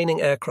the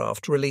remaining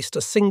aircraft released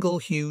a single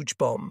huge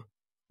bomb.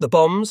 The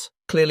bombs,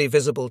 clearly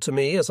visible to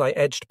me as I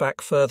edged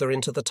back further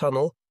into the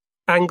tunnel,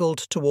 angled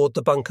toward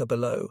the bunker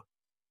below.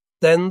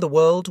 Then the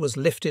world was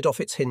lifted off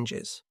its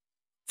hinges.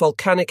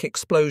 Volcanic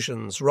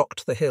explosions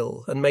rocked the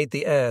hill and made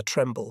the air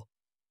tremble.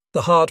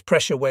 The hard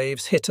pressure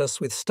waves hit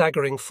us with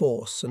staggering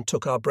force and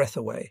took our breath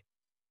away.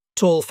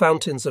 Tall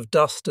fountains of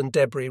dust and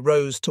debris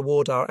rose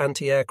toward our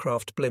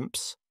anti-aircraft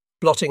blimps,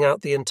 blotting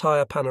out the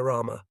entire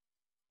panorama.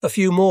 A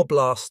few more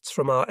blasts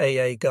from our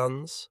AA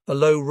guns, a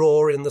low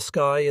roar in the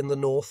sky in the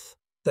north,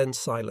 then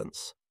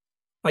silence.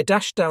 I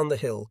dashed down the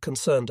hill,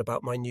 concerned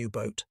about my new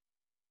boat.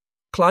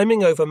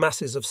 Climbing over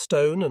masses of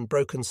stone and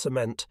broken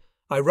cement,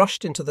 I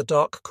rushed into the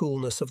dark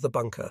coolness of the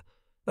bunker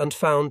and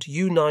found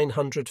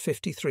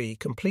U-953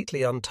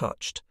 completely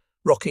untouched,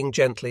 rocking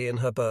gently in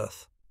her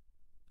berth.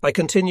 I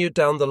continued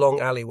down the long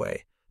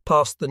alleyway,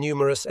 past the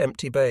numerous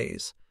empty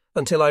bays,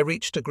 until I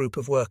reached a group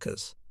of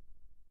workers.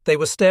 They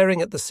were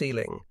staring at the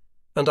ceiling,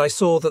 and I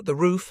saw that the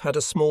roof had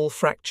a small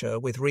fracture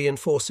with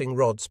reinforcing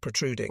rods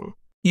protruding.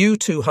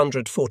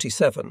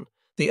 U-247,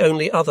 the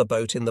only other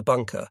boat in the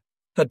bunker,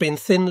 had been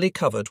thinly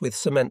covered with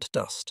cement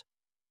dust.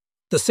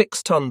 The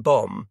 6-ton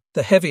bomb,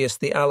 the heaviest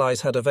the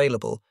Allies had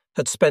available,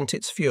 had spent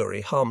its fury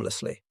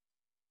harmlessly.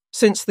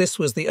 Since this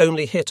was the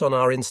only hit on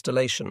our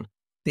installation,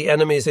 the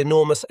enemy's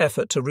enormous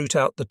effort to root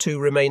out the 2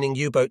 remaining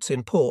U-boats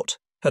in port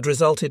had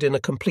resulted in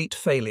a complete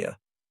failure.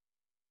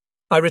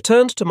 I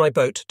returned to my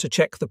boat to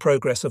check the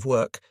progress of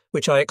work,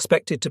 which I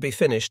expected to be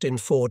finished in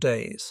 4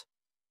 days.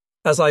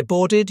 As I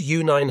boarded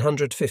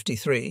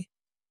U-953,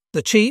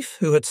 the chief,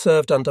 who had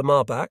served under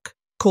Marbach,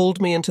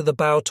 called me into the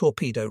bow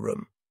torpedo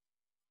room.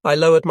 I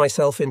lowered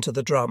myself into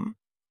the drum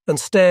and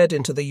stared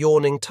into the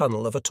yawning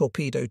tunnel of a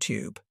torpedo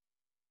tube.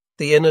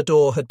 The inner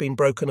door had been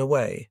broken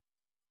away.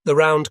 The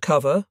round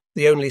cover,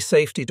 the only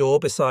safety door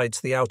besides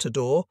the outer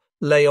door,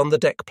 lay on the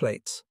deck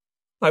plates.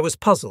 I was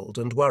puzzled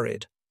and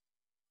worried.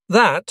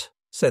 "That,"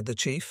 said the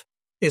chief,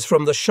 "is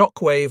from the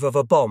shock wave of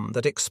a bomb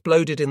that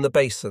exploded in the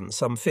basin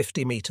some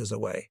 50 meters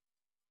away.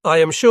 I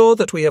am sure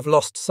that we have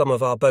lost some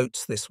of our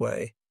boats this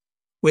way.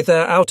 With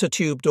their outer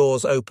tube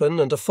doors open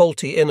and a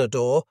faulty inner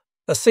door,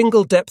 a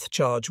single depth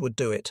charge would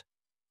do it.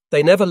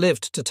 They never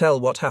lived to tell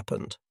what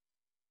happened.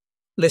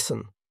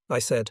 Listen, I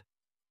said.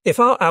 If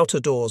our outer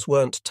doors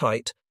weren't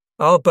tight,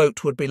 our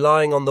boat would be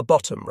lying on the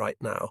bottom right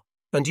now,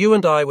 and you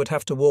and I would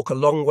have to walk a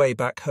long way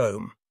back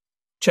home.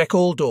 Check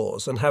all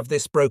doors and have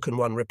this broken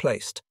one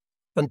replaced.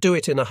 And do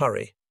it in a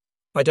hurry.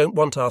 I don't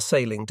want our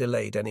sailing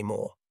delayed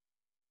anymore.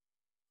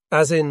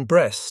 As in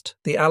Brest,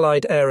 the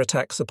Allied air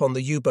attacks upon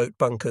the U-boat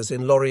bunkers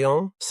in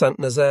Lorient,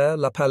 Saint-Nazaire,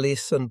 La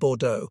Pallice and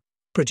Bordeaux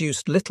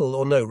produced little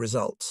or no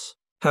results.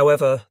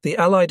 However, the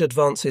Allied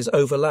advances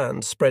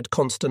overland spread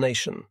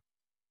consternation.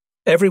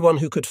 Everyone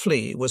who could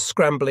flee was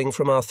scrambling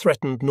from our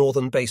threatened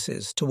northern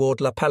bases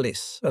toward La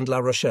Pallice and La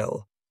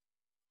Rochelle.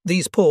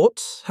 These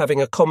ports, having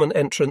a common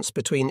entrance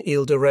between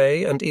Ile de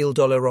Ré and Ile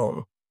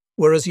d'Oléron,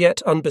 were as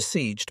yet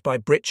unbesieged by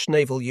British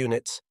naval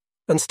units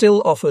and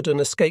still offered an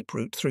escape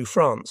route through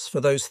France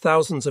for those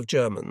thousands of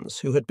Germans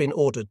who had been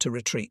ordered to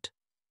retreat.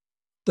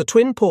 The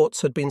twin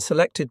ports had been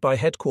selected by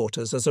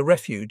headquarters as a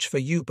refuge for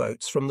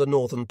U-boats from the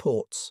northern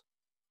ports.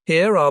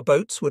 Here our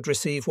boats would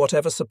receive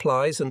whatever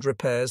supplies and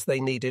repairs they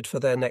needed for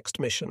their next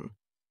mission.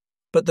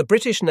 But the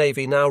British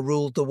Navy now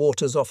ruled the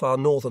waters off our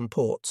northern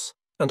ports,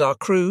 and our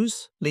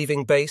crews,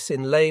 leaving base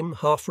in lame,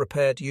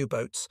 half-repaired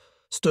U-boats,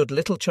 stood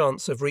little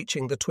chance of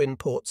reaching the twin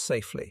ports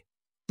safely.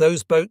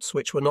 Those boats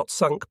which were not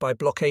sunk by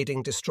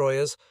blockading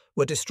destroyers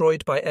were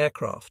destroyed by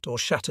aircraft or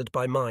shattered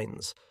by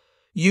mines.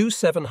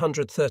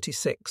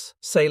 U-736,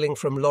 sailing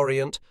from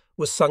Lorient,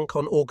 was sunk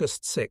on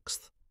August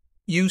 6th.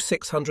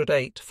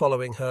 U-608,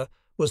 following her,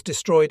 was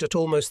destroyed at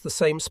almost the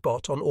same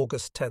spot on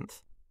August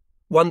 10th.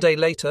 1 day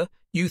later,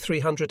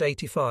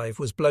 U-385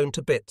 was blown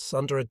to bits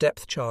under a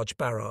depth charge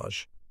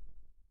barrage.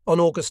 On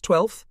August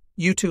 12th,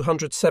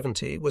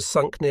 U-270 was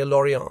sunk near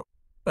Lorient,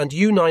 and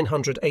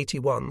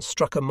U-981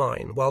 struck a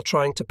mine while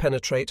trying to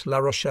penetrate La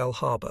Rochelle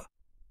harbour.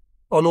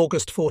 On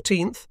August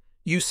 14th,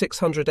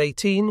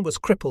 U-618 was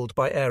crippled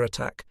by air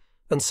attack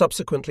and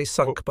subsequently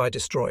sunk by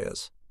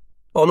destroyers.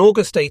 On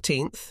August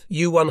 18th,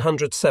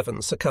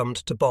 U-107 succumbed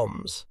to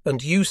bombs,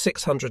 and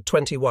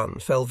U-621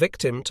 fell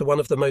victim to one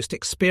of the most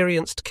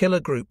experienced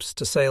killer groups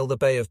to sail the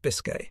Bay of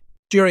Biscay.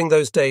 During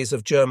those days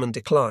of German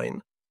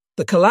decline,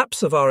 the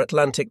collapse of our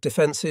Atlantic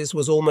defences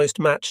was almost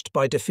matched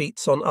by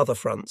defeats on other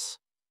fronts.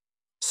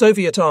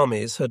 Soviet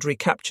armies had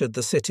recaptured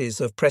the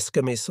cities of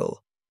Przemysl,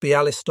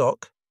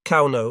 Bialystok,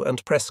 Kauno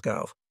and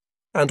Preskov,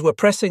 and were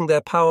pressing their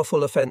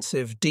powerful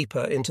offensive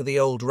deeper into the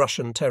old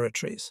Russian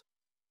territories.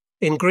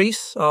 In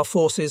Greece, our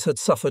forces had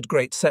suffered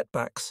great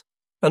setbacks,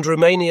 and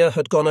Romania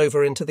had gone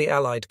over into the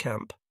Allied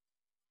camp.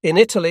 In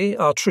Italy,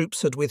 our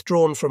troops had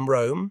withdrawn from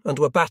Rome and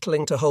were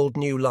battling to hold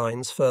new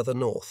lines further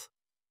north.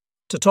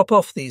 To top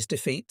off these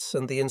defeats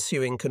and the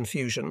ensuing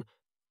confusion,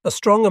 a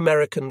strong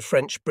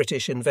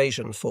American-French-British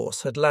invasion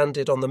force had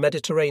landed on the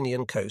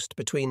Mediterranean coast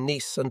between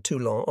Nice and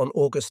Toulon on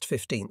August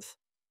 15th,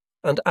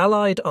 and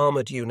Allied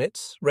armoured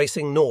units,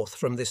 racing north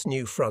from this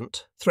new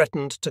front,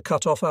 threatened to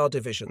cut off our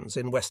divisions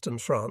in western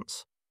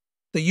France.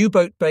 The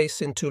U-boat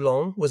base in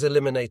Toulon was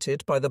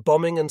eliminated by the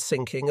bombing and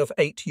sinking of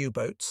 8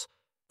 U-boats,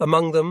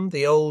 among them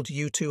the old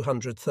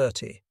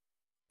U-230.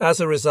 As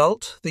a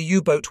result, the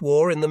U-boat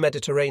war in the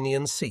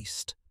Mediterranean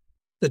ceased.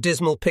 The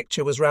dismal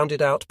picture was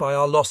rounded out by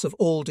our loss of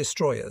all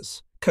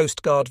destroyers,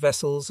 Coast Guard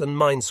vessels and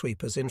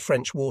minesweepers in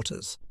French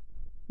waters.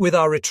 With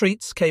our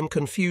retreats came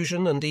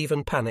confusion and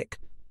even panic,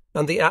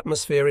 and the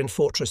atmosphere in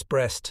Fortress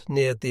Brest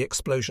neared the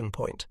explosion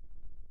point.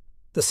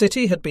 The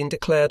city had been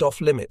declared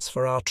off-limits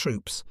for our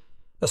troops.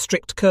 A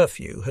strict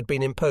curfew had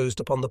been imposed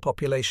upon the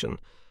population.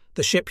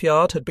 The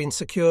shipyard had been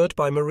secured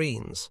by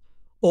Marines.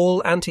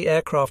 All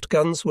anti-aircraft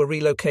guns were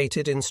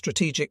relocated in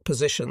strategic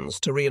positions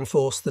to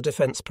reinforce the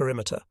defence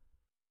perimeter.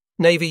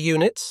 Navy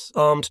units,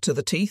 armed to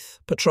the teeth,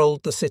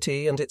 patrolled the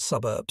city and its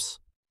suburbs.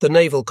 The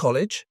Naval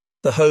College,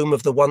 the home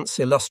of the once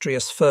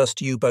illustrious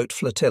first U-boat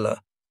flotilla,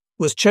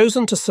 was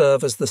chosen to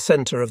serve as the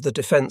centre of the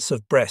defence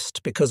of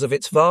Brest because of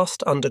its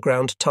vast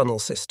underground tunnel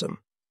system.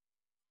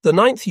 The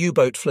 9th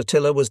U-boat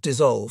flotilla was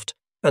dissolved,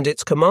 and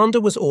its commander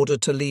was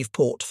ordered to leave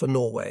port for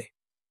Norway.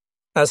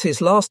 As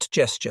his last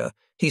gesture,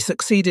 he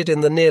succeeded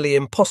in the nearly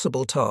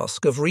impossible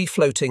task of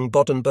refloating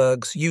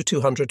Bodenberg's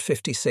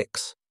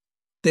U-256.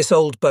 This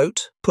old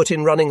boat, put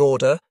in running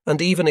order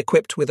and even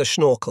equipped with a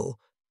schnorkel,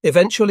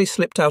 eventually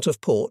slipped out of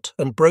port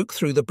and broke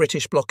through the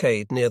British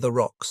blockade near the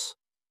rocks.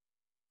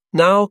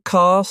 Now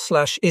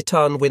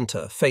Carr/Itan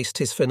Winter faced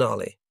his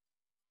finale.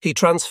 He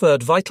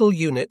transferred vital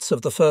units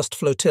of the first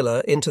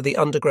flotilla into the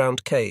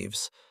underground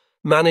caves,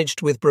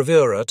 managed with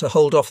bravura to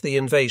hold off the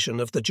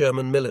invasion of the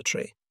German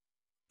military.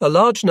 A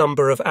large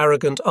number of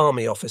arrogant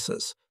army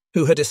officers,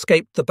 who had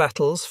escaped the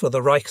battles for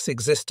the Reich's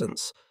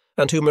existence,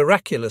 and who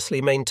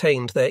miraculously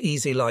maintained their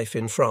easy life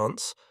in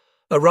France,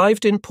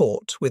 arrived in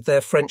port with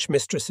their French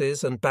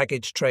mistresses and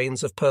baggage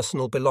trains of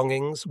personal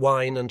belongings,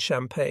 wine and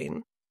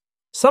champagne.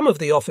 Some of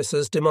the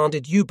officers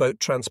demanded U-boat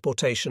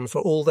transportation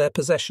for all their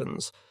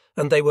possessions,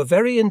 and they were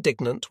very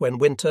indignant when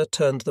Winter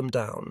turned them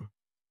down.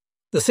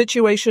 The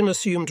situation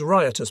assumed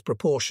riotous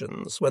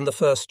proportions when the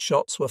first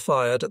shots were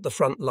fired at the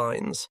front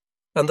lines,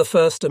 and the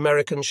first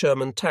American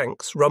Sherman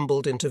tanks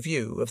rumbled into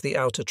view of the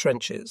outer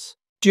trenches.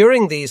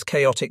 During these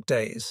chaotic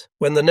days,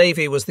 when the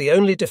Navy was the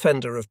only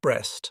defender of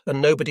Brest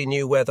and nobody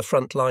knew where the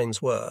front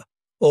lines were,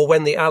 or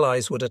when the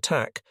Allies would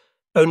attack,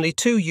 only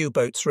 2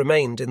 U-boats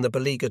remained in the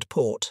beleaguered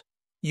port,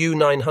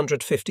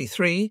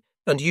 U-953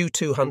 and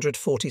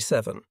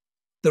U-247.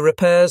 The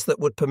repairs that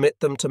would permit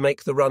them to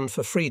make the run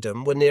for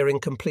freedom were nearing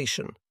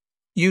completion.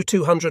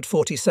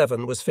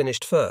 U-247 was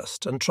finished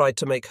first and tried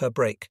to make her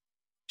break.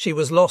 She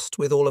was lost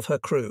with all of her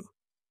crew.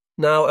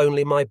 Now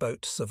only my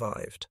boat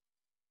survived.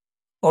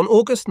 On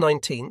August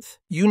 19th,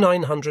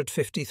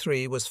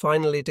 U-953 was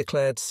finally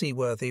declared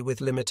seaworthy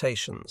with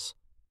limitations.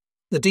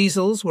 The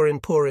diesels were in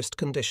poorest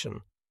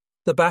condition.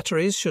 The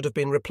batteries should have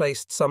been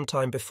replaced some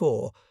time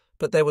before,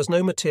 but there was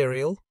no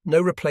material,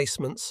 no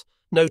replacements,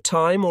 no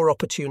time or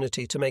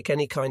opportunity to make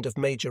any kind of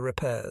major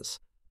repairs.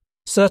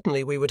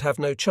 Certainly we would have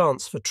no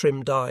chance for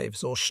trim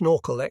dives or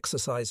schnorkel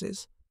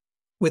exercises.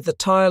 With the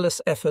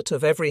tireless effort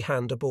of every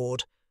hand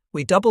aboard,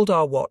 we doubled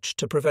our watch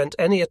to prevent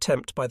any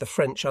attempt by the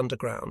French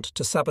underground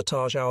to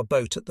sabotage our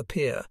boat at the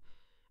pier,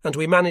 and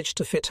we managed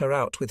to fit her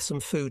out with some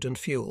food and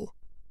fuel.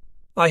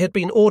 I had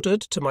been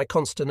ordered, to my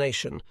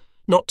consternation,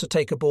 not to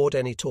take aboard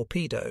any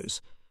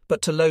torpedoes,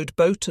 but to load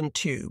boat and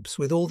tubes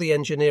with all the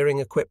engineering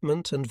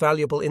equipment and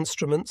valuable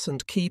instruments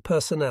and key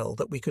personnel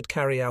that we could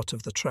carry out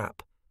of the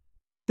trap.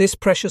 This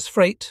precious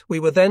freight we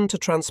were then to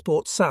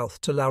transport south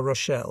to La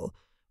Rochelle,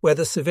 where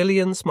the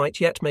civilians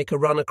might yet make a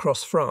run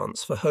across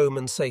France for home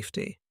and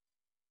safety.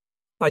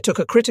 I took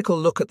a critical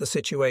look at the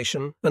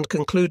situation and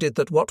concluded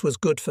that what was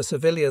good for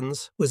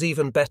civilians was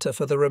even better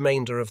for the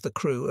remainder of the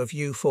crew of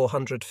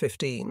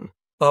U-415.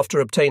 After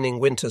obtaining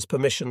Winter's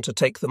permission to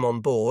take them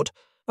on board,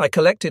 I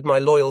collected my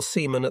loyal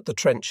seamen at the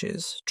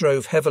trenches,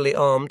 drove heavily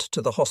armed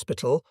to the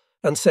hospital,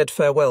 and said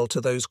farewell to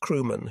those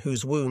crewmen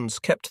whose wounds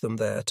kept them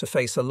there to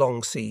face a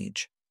long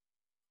siege.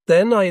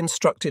 Then I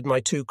instructed my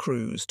 2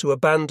 crews to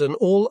abandon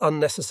all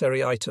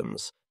unnecessary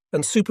items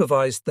and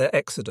supervised their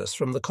exodus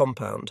from the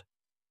compound.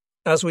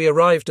 As we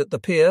arrived at the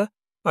pier,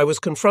 I was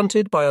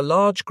confronted by a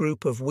large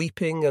group of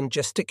weeping and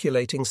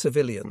gesticulating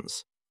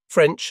civilians,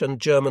 French and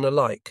German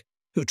alike,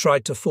 who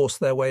tried to force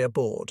their way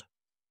aboard.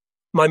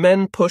 My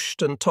men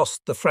pushed and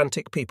tossed the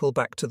frantic people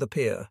back to the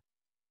pier.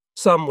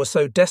 Some were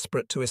so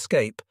desperate to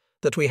escape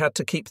that we had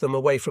to keep them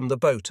away from the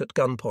boat at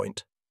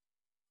gunpoint.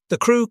 The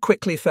crew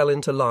quickly fell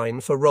into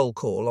line for roll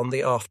call on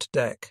the aft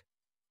deck.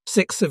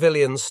 6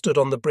 civilians stood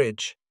on the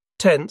bridge,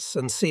 tense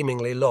and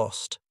seemingly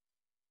lost.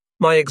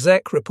 My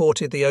exec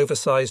reported the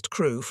oversized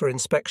crew for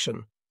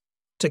inspection.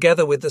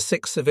 Together with the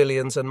 6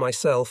 civilians and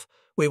myself,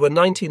 we were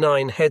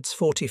 99 heads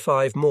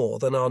 45 more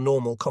than our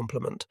normal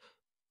complement.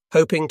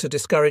 Hoping to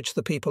discourage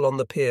the people on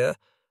the pier,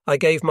 I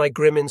gave my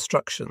grim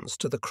instructions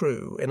to the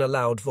crew in a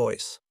loud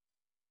voice.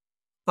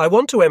 I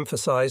want to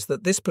emphasize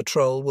that this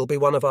patrol will be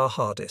one of our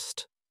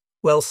hardest.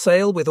 We'll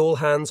sail with all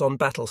hands on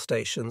battle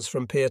stations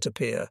from pier to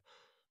pier.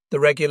 The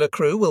regular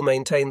crew will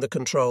maintain the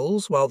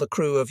controls, while the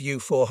crew of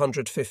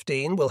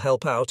U-415 will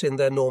help out in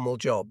their normal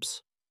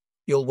jobs.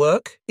 You'll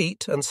work,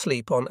 eat and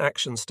sleep on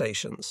action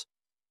stations.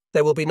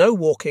 There will be no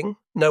walking,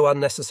 no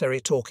unnecessary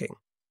talking.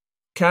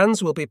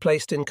 Cans will be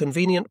placed in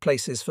convenient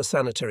places for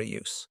sanitary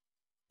use.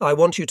 I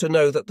want you to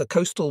know that the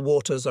coastal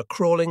waters are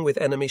crawling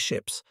with enemy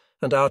ships,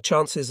 and our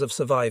chances of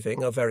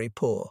surviving are very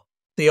poor.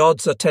 The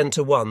odds are 10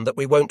 to 1 that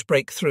we won't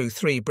break through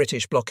 3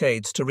 British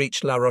blockades to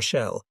reach La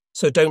Rochelle,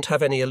 so don't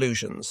have any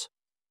illusions.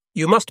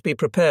 You must be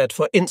prepared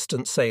for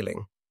instant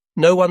sailing.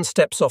 No one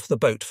steps off the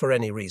boat for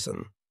any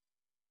reason.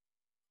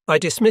 I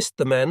dismissed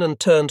the men and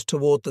turned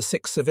toward the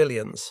 6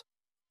 civilians.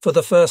 For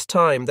the first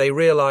time they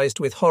realized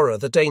with horror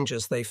the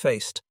dangers they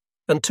faced,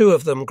 and 2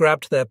 of them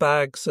grabbed their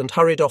bags and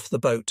hurried off the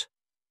boat.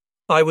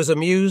 I was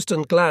amused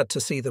and glad to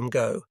see them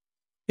go.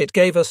 It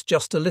gave us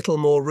just a little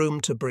more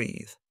room to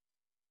breathe.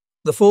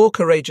 The 4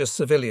 courageous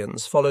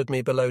civilians followed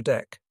me below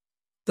deck.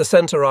 The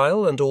centre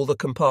aisle and all the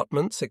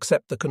compartments,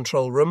 except the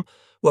control room,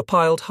 were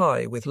piled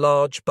high with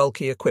large,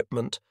 bulky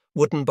equipment,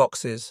 wooden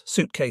boxes,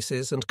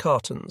 suitcases and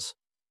cartons.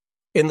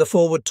 In the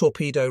forward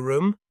torpedo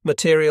room,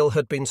 material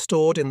had been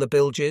stored in the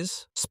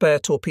bilges, spare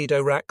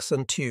torpedo racks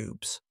and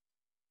tubes.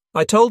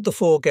 I told the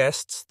 4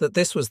 guests that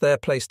this was their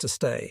place to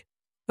stay,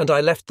 and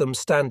I left them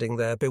standing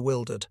there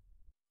bewildered.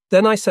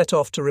 Then I set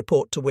off to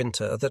report to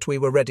Winter that we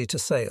were ready to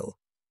sail.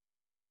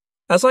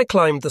 As I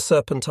climbed the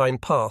serpentine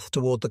path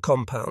toward the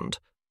compound,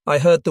 I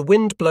heard the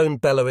wind-blown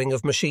bellowing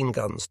of machine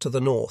guns to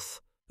the north,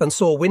 and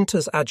saw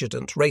Winter's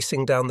adjutant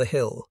racing down the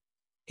hill.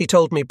 He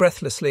told me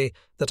breathlessly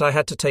that I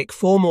had to take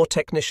 4 more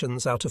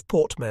technicians out of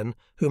portmen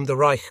whom the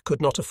Reich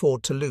could not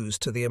afford to lose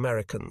to the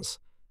Americans.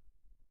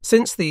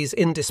 Since these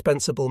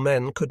indispensable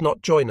men could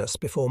not join us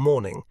before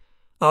morning,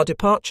 our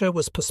departure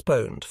was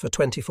postponed for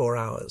 24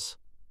 hours.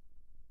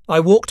 I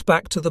walked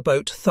back to the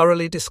boat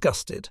thoroughly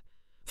disgusted,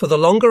 for the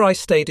longer I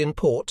stayed in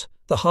port,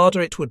 the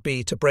harder it would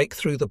be to break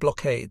through the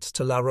blockades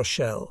to La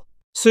Rochelle.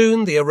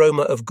 Soon the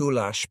aroma of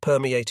goulash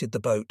permeated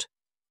the boat.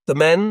 The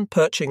men,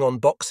 perching on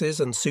boxes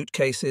and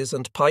suitcases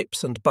and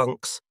pipes and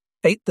bunks,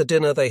 ate the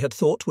dinner they had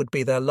thought would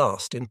be their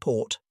last in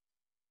port.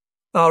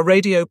 Our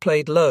radio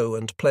played low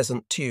and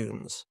pleasant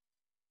tunes.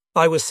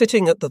 I was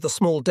sitting at the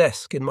small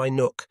desk in my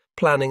nook,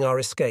 planning our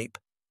escape,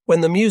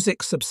 when the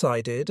music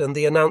subsided and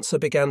the announcer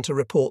began to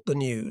report the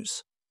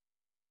news.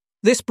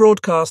 This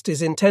broadcast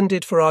is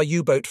intended for our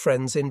U-boat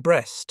friends in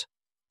Brest.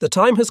 The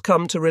time has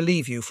come to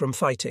relieve you from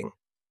fighting.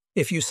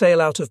 If you sail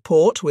out of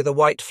port with a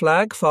white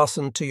flag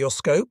fastened to your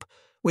scope,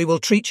 we will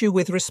treat you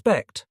with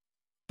respect.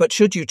 But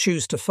should you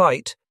choose to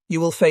fight, you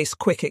will face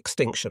quick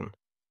extinction.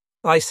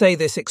 I say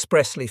this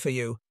expressly for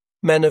you,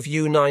 men of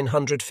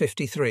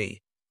U-953,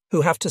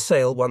 who have to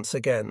sail once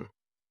again.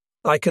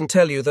 I can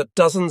tell you that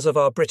dozens of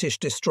our British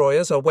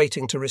destroyers are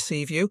waiting to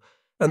receive you,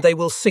 and they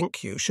will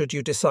sink you should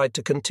you decide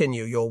to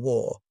continue your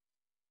war.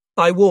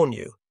 I warn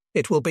you,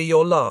 it will be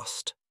your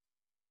last.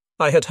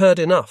 I had heard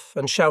enough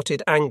and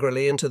shouted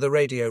angrily into the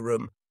radio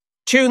room,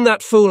 "Tune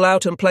that fool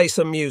out and play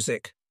some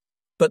music."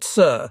 "But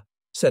sir,"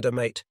 said a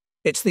mate,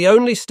 "it's the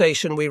only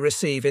station we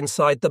receive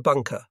inside the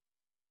bunker."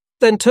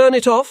 "Then turn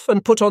it off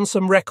and put on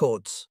some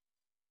records."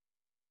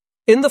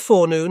 In the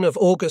forenoon of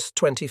August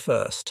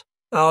 21st,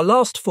 our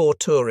last 4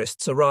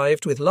 tourists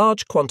arrived with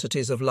large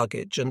quantities of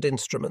luggage and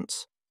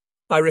instruments.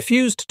 I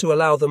refused to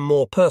allow them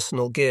more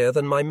personal gear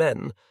than my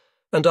men,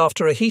 and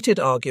after a heated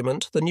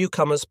argument the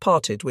newcomers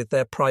parted with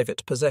their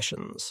private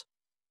possessions.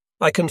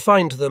 I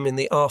confined them in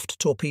the aft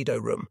torpedo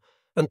room,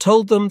 and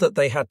told them that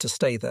they had to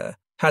stay there,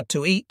 had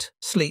to eat,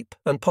 sleep,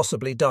 and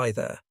possibly die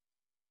there.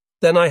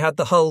 Then I had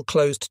the hull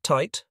closed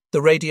tight,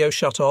 the radio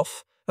shut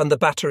off, and the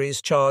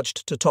batteries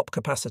charged to top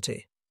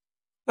capacity.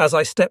 As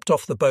I stepped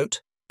off the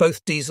boat,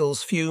 both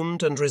diesels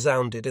fumed and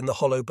resounded in the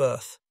hollow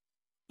berth.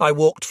 I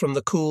walked from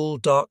the cool,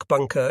 dark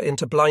bunker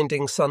into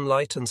blinding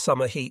sunlight and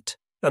summer heat,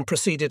 and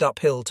proceeded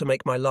uphill to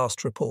make my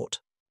last report.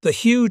 The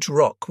huge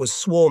rock was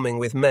swarming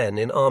with men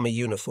in army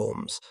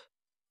uniforms.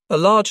 A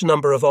large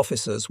number of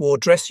officers wore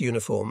dress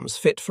uniforms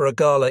fit for a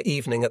gala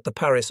evening at the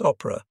Paris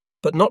Opera,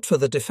 but not for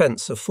the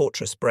defence of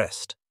Fortress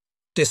Brest.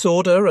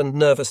 Disorder and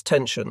nervous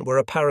tension were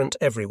apparent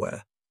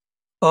everywhere.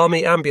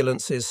 Army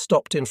ambulances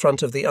stopped in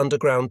front of the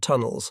underground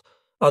tunnels,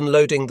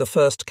 unloading the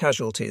first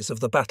casualties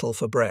of the battle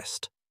for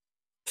Brest.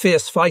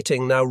 Fierce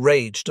fighting now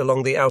raged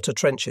along the outer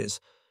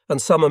trenches,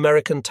 and some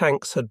American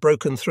tanks had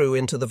broken through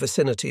into the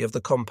vicinity of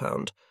the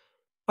compound.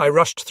 I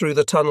rushed through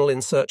the tunnel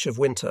in search of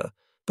Winter,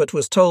 but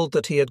was told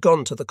that he had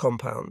gone to the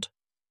compound.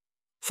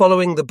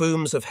 Following the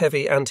booms of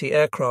heavy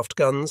anti-aircraft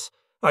guns,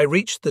 I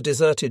reached the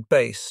deserted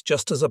base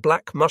just as a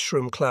black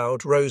mushroom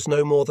cloud rose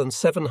no more than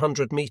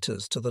 700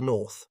 metres to the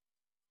north.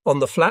 On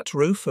the flat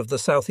roof of the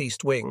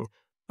southeast wing,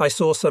 I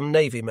saw some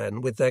Navy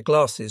men with their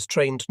glasses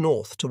trained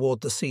north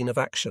toward the scene of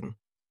action.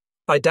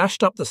 I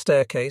dashed up the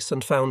staircase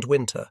and found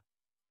Winter.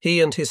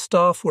 He and his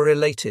staff were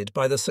elated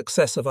by the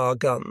success of our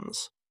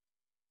guns.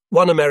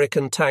 One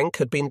American tank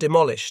had been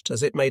demolished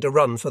as it made a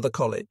run for the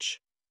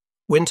college.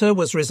 Winter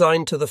was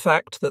resigned to the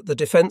fact that the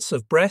defence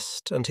of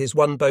Brest and his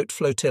one-boat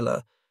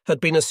flotilla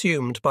had been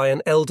assumed by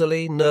an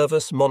elderly,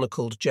 nervous,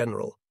 monocled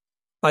general.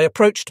 I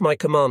approached my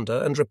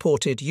commander and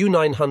reported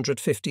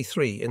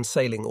U-953 in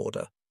sailing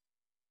order.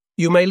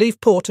 "You may leave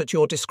port at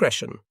your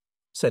discretion,"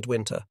 said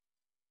Winter.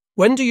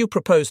 "When do you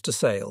propose to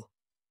sail?"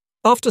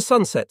 "After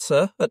sunset,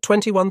 sir, at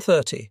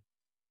 21:30.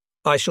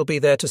 "I shall be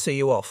there to see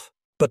you off.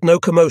 But no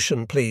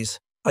commotion, please.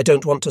 I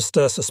don't want to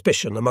stir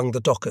suspicion among the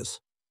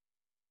dockers."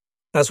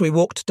 As we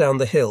walked down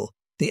the hill,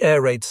 the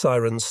air raid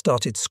sirens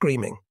started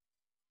screaming.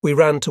 We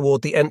ran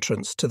toward the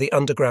entrance to the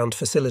underground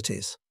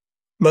facilities.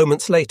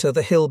 Moments later,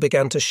 the hill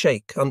began to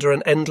shake under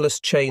an endless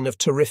chain of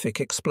terrific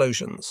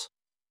explosions.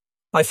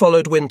 I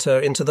followed Winter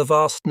into the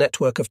vast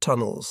network of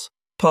tunnels,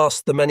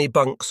 past the many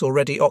bunks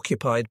already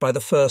occupied by the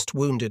first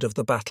wounded of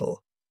the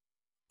battle.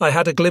 I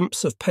had a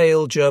glimpse of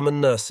pale German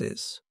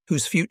nurses,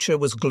 whose future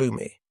was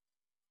gloomy.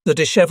 The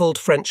dishevelled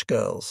French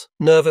girls,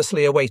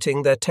 nervously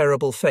awaiting their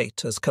terrible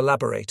fate as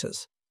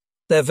collaborators.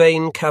 Their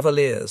vain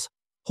cavaliers,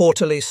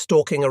 haughtily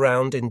stalking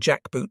around in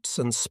jackboots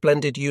and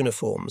splendid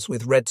uniforms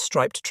with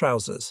red-striped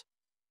trousers.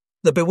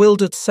 The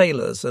bewildered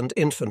sailors and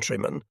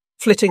infantrymen,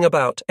 flitting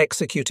about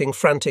executing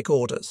frantic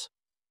orders.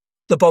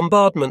 The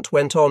bombardment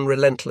went on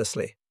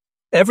relentlessly.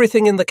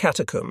 Everything in the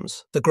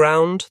catacombs, the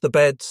ground, the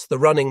beds, the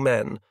running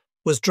men,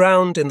 was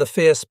drowned in the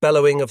fierce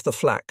bellowing of the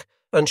flak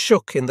and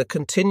shook in the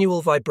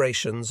continual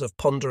vibrations of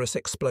ponderous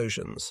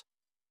explosions.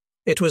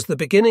 It was the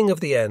beginning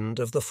of the end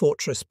of the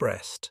Fortress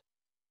Brest.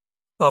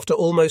 After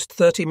almost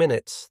 30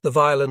 minutes, the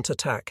violent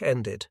attack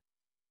ended.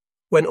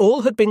 When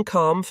all had been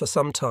calm for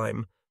some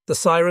time, the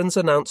sirens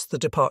announced the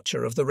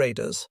departure of the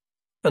raiders,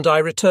 and I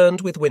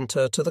returned with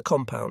Winter to the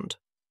compound.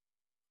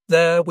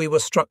 There we were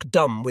struck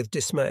dumb with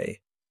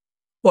dismay.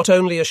 What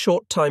only a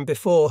short time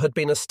before had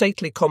been a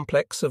stately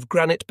complex of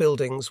granite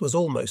buildings was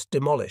almost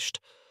demolished.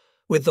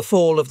 With the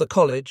fall of the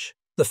college,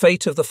 the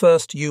fate of the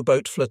first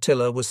U-boat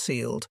flotilla was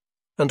sealed,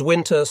 and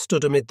Winter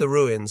stood amid the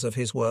ruins of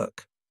his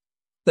work.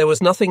 There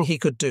was nothing he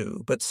could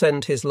do but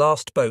send his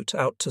last boat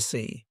out to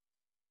sea.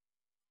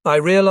 I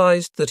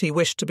realized that he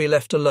wished to be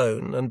left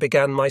alone and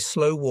began my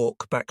slow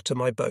walk back to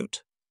my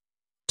boat.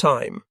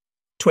 Time,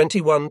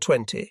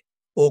 21:20,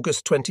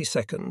 August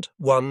 22nd,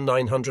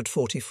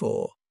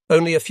 1944.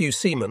 Only a few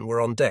seamen were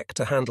on deck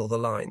to handle the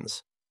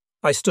lines.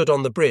 I stood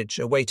on the bridge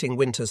awaiting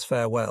Winter's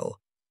farewell.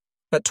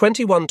 At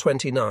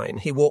 21:29,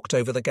 he walked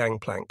over the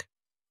gangplank.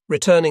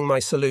 Returning my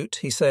salute,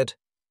 he said,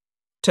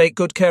 "Take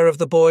good care of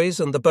the boys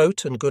and the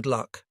boat, and good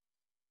luck."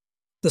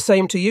 "The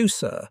same to you,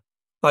 sir.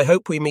 I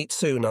hope we meet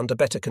soon under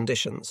better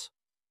conditions."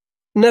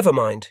 "Never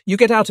mind, you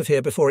get out of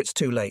here before it's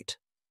too late."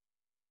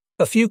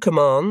 A few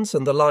commands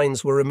and the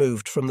lines were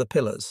removed from the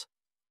pillars.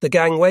 The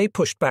gangway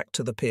pushed back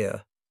to the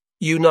pier.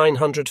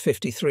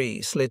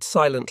 U-953 slid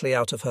silently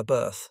out of her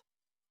berth.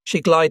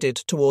 She glided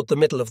toward the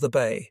middle of the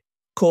bay,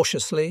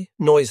 cautiously,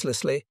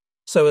 noiselessly,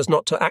 so as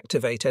not to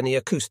activate any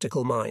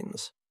acoustical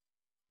mines.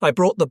 I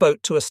brought the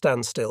boat to a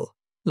standstill,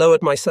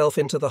 lowered myself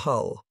into the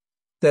hull.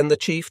 Then the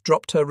chief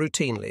dropped her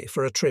routinely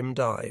for a trim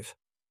dive.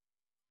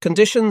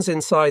 Conditions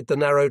inside the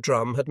narrow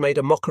drum had made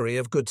a mockery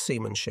of good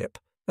seamanship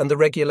and the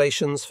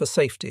regulations for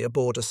safety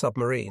aboard a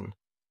submarine.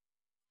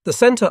 The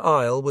centre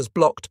aisle was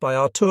blocked by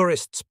our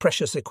tourists'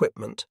 precious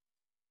equipment.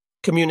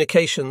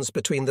 Communications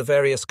between the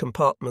various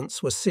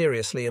compartments were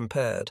seriously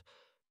impaired.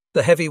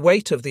 The heavy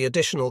weight of the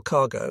additional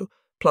cargo,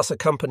 plus a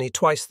company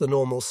twice the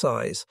normal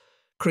size,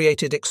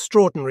 created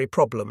extraordinary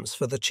problems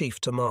for the chief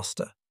to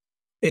master.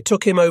 It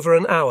took him over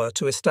an hour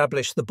to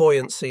establish the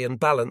buoyancy and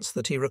balance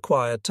that he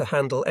required to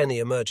handle any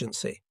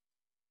emergency.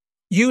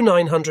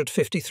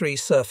 U-953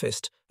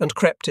 surfaced and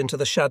crept into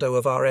the shadow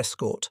of our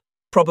escort,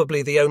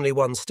 probably the only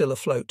one still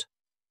afloat.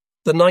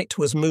 The night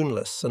was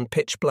moonless and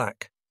pitch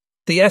black.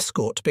 The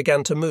escort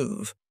began to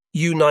move.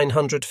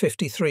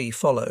 U-953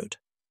 followed.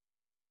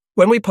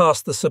 When we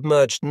passed the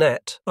submerged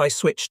net, I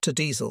switched to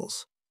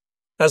diesels.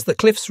 As the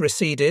cliffs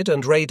receded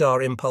and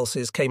radar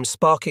impulses came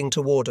sparking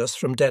toward us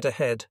from dead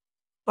ahead,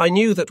 I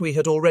knew that we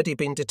had already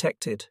been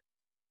detected.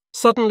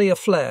 Suddenly a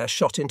flare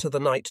shot into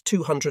the night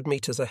 200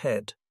 meters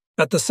ahead.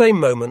 At the same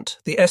moment,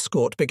 the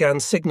escort began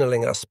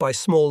signaling us by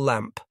small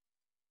lamp.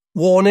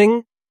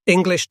 "Warning!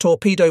 English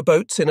torpedo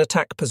boats in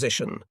attack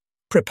position.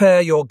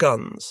 Prepare your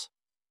guns."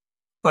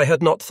 I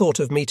had not thought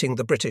of meeting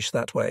the British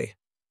that way.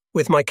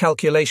 With my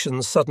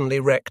calculations suddenly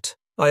wrecked,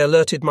 I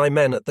alerted my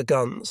men at the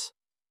guns.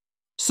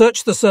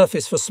 "Search the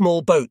surface for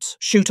small boats.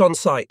 Shoot on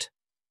sight."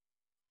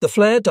 The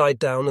flare died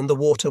down and the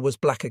water was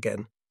black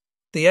again.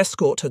 The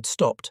escort had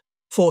stopped,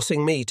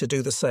 forcing me to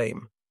do the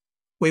same.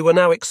 We were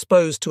now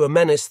exposed to a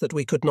menace that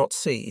we could not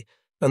see,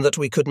 and that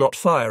we could not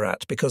fire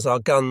at because our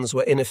guns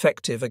were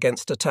ineffective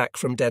against attack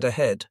from dead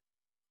ahead.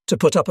 To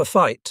put up a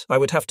fight, I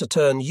would have to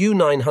turn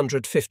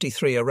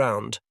U-953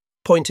 around,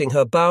 pointing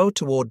her bow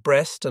toward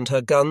Brest and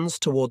her guns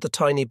toward the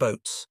tiny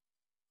boats.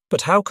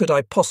 But how could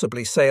I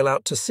possibly sail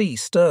out to sea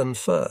stern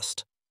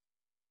first?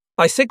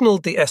 I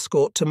signalled the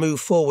escort to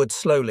move forward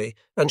slowly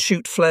and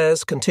shoot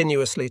flares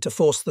continuously to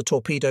force the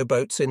torpedo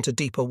boats into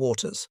deeper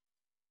waters.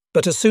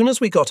 But as soon as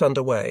we got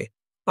underway,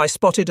 I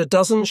spotted a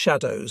dozen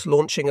shadows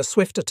launching a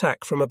swift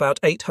attack from about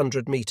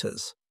 800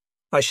 meters.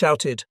 I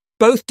shouted,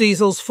 "Both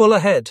diesels full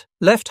ahead,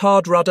 left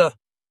hard rudder."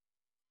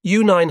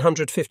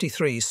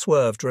 U-953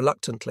 swerved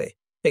reluctantly,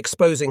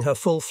 exposing her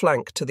full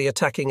flank to the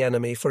attacking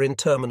enemy for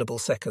interminable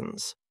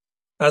seconds.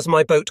 As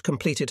my boat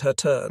completed her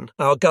turn,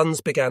 our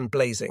guns began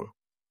blazing.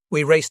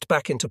 We raced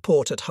back into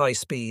port at high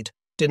speed,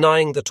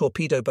 denying the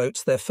torpedo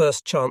boats their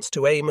first chance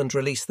to aim and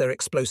release their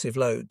explosive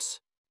loads.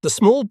 The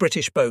small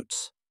British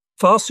boats,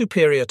 far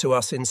superior to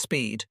us in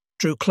speed,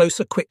 drew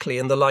closer quickly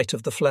in the light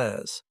of the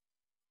flares.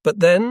 But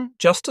then,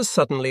 just as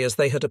suddenly as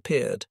they had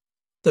appeared,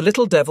 the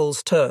little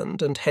devils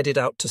turned and headed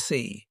out to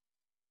sea.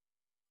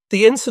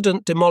 The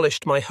incident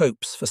demolished my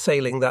hopes for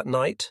sailing that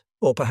night,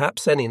 or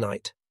perhaps any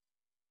night.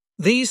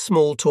 These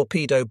small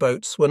torpedo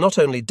boats were not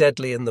only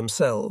deadly in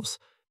themselves,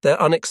 their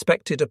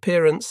unexpected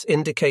appearance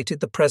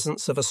indicated the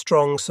presence of a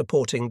strong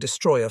supporting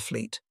destroyer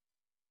fleet.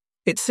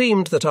 It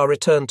seemed that our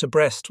return to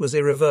Brest was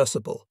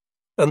irreversible,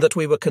 and that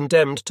we were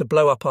condemned to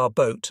blow up our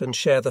boat and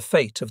share the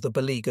fate of the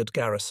beleaguered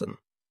garrison.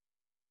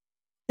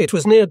 It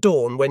was near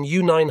dawn when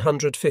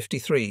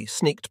U-953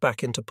 sneaked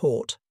back into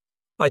port.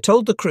 I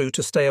told the crew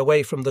to stay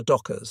away from the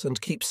dockers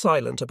and keep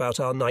silent about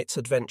our night's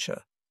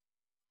adventure.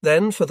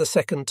 Then, for the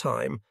second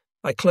time,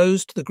 I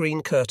closed the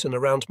green curtain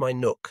around my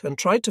nook and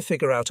tried to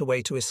figure out a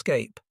way to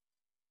escape.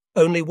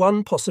 Only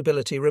one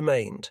possibility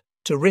remained,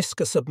 to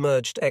risk a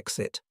submerged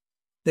exit.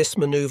 This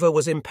manoeuvre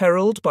was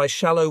imperiled by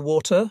shallow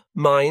water,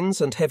 mines,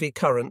 and heavy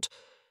current,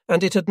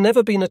 and it had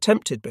never been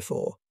attempted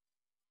before.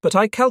 But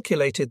I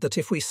calculated that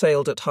if we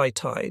sailed at high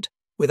tide,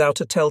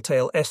 without a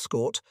telltale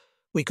escort,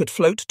 we could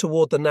float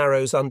toward the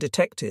Narrows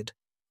undetected,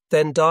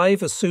 then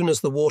dive as soon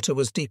as the water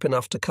was deep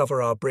enough to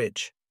cover our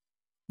bridge.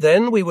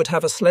 Then we would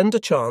have a slender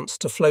chance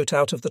to float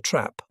out of the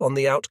trap on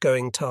the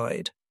outgoing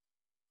tide.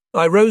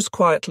 I rose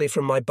quietly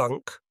from my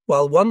bunk,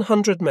 while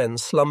 100 men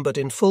slumbered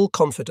in full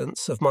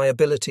confidence of my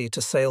ability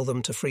to sail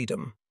them to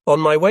freedom. On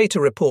my way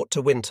to report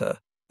to Winter,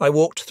 I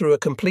walked through a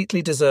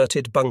completely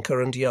deserted bunker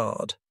and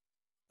yard.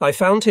 I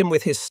found him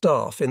with his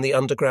staff in the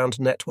underground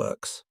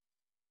networks.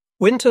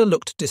 Winter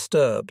looked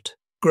disturbed,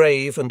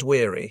 grave and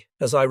weary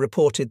as I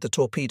reported the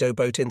torpedo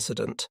boat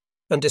incident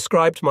and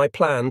described my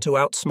plan to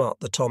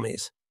outsmart the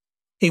Tommies.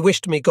 He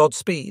wished me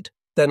Godspeed,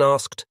 then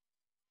asked,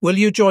 "Will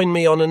you join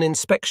me on an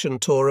inspection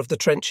tour of the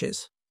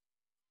trenches?"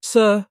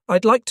 "Sir,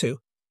 I'd like to,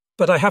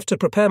 but I have to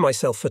prepare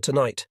myself for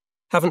tonight.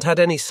 Haven't had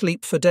any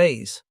sleep for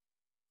days."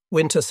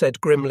 Winter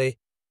said grimly,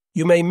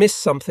 "You may miss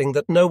something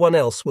that no one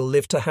else will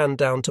live to hand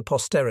down to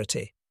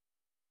posterity."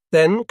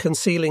 Then,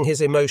 concealing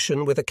his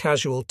emotion with a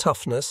casual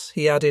toughness,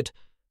 he added,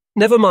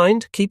 "Never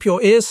mind, keep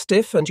your ears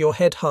stiff and your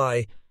head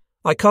high.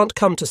 I can't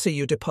come to see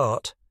you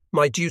depart.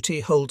 My duty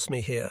holds me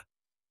here."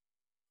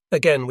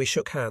 Again we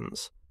shook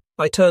hands.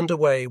 I turned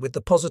away with the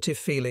positive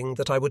feeling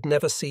that I would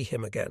never see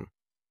him again.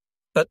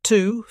 At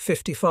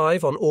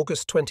 2:55 on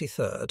August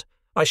 23rd,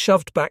 I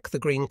shoved back the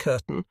green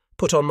curtain,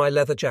 put on my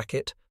leather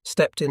jacket,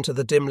 stepped into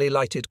the dimly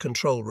lighted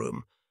control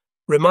room,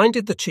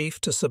 reminded the chief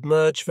to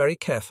submerge very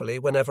carefully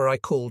whenever I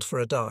called for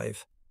a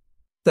dive.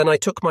 Then I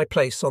took my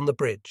place on the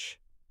bridge.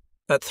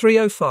 At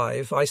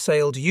 3:05, I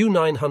sailed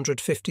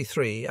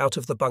U-953 out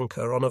of the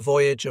bunker on a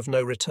voyage of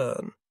no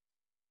return.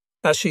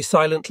 As she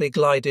silently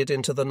glided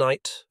into the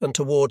night and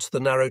towards the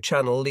narrow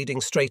channel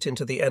leading straight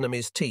into the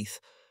enemy's teeth,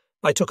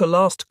 I took a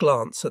last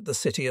glance at the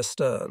city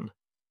astern.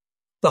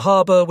 The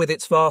harbour with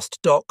its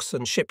vast docks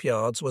and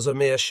shipyards was a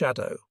mere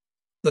shadow.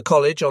 The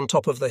college on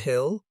top of the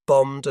hill,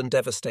 bombed and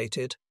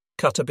devastated,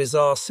 cut a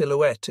bizarre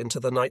silhouette into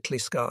the nightly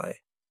sky.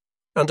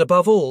 And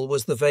above all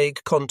was the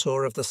vague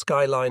contour of the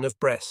skyline of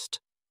Brest,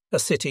 a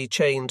city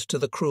chained to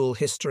the cruel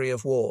history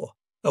of war,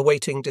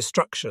 awaiting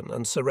destruction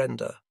and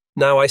surrender.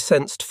 Now I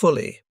sensed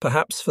fully,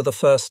 perhaps for the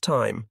first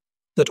time,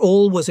 that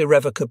all was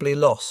irrevocably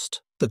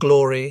lost, the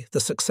glory, the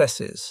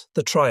successes,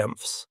 the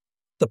triumphs.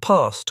 The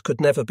past could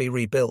never be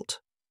rebuilt.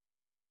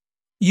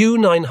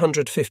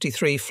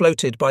 U-953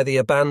 floated by the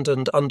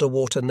abandoned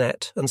underwater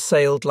net and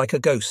sailed like a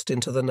ghost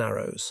into the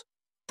Narrows.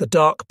 The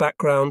dark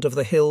background of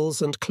the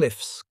hills and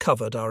cliffs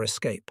covered our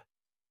escape.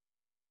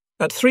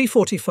 At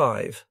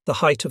 3:45, the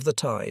height of the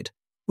tide,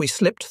 we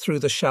slipped through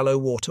the shallow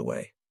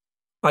waterway.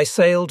 I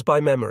sailed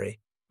by memory,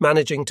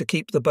 managing to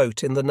keep the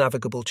boat in the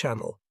navigable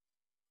channel.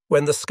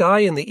 When the sky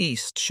in the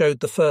east showed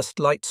the first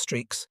light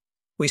streaks,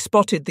 we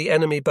spotted the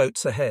enemy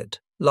boats ahead,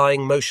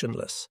 lying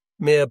motionless,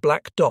 mere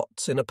black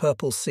dots in a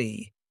purple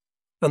sea,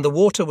 and the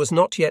water was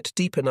not yet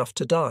deep enough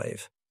to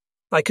dive.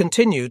 I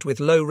continued with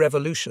low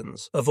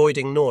revolutions,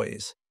 avoiding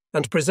noise,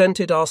 and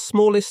presented our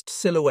smallest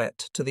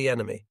silhouette to the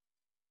enemy.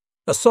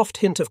 A soft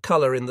hint of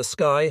colour in the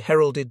sky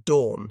heralded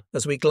dawn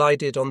as we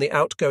glided on the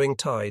outgoing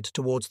tide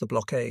towards the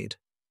blockade.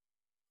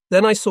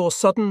 Then I saw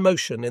sudden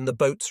motion in the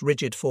boat's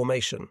rigid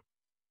formation.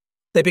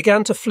 They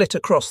began to flit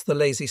across the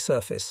lazy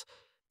surface,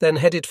 then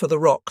headed for the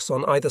rocks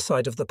on either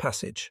side of the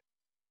passage.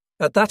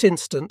 At that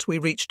instant we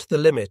reached the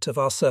limit of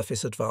our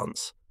surface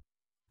advance.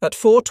 At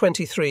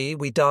 4:23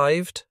 we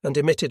dived and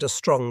emitted a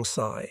strong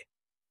sigh.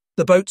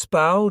 The boat's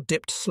bow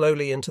dipped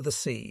slowly into the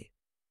sea.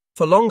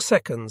 For long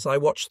seconds I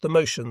watched the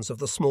motions of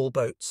the small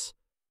boats.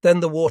 Then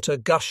the water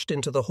gushed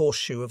into the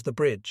horseshoe of the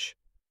bridge.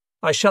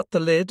 I shut the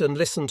lid and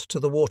listened to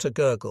the water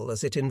gurgle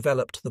as it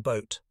enveloped the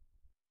boat.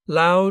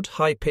 Loud,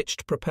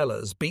 high-pitched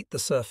propellers beat the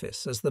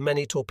surface as the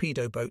many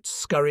torpedo boats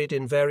scurried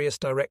in various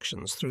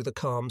directions through the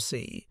calm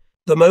sea.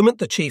 The moment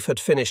the chief had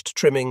finished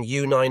trimming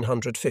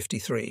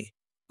U-953,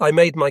 I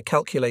made my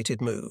calculated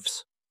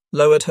moves,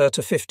 lowered her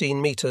to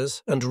 15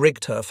 metres and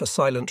rigged her for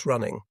silent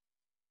running.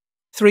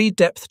 3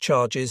 depth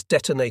charges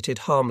detonated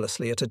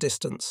harmlessly at a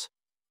distance.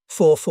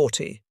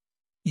 4:40.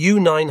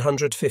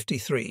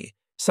 U-953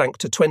 sank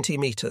to 20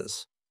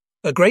 metres.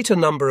 A greater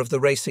number of the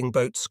racing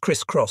boats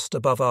crisscrossed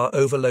above our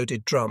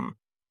overloaded drum,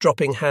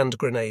 dropping hand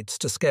grenades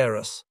to scare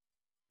us.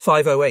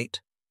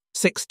 5:08.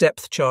 6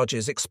 depth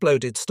charges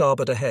exploded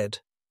starboard ahead.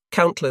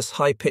 Countless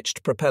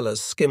high-pitched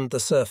propellers skimmed the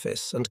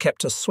surface and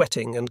kept us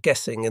sweating and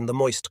guessing in the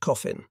moist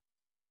coffin.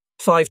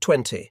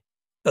 5:20.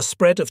 A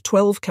spread of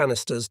 12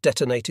 canisters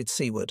detonated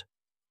seaward.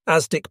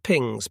 ASDIC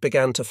pings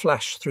began to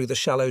flash through the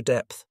shallow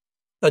depth.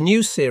 A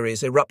new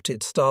series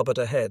erupted starboard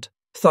ahead,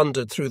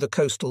 thundered through the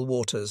coastal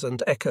waters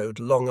and echoed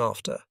long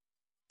after.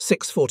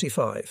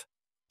 6:45.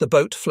 The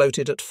boat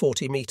floated at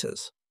 40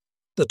 metres.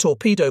 The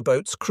torpedo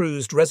boats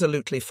cruised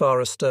resolutely far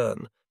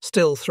astern,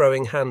 still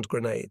throwing hand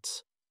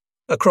grenades.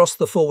 Across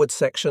the forward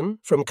section,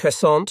 from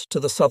Caissant to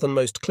the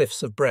southernmost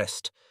cliffs of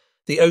Brest,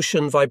 the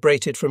ocean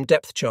vibrated from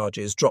depth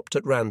charges dropped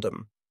at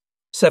random.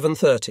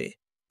 7:30.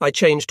 I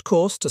changed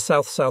course to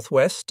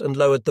south-southwest and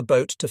lowered the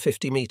boat to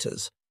 50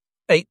 metres.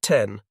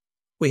 8:10.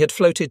 We had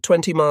floated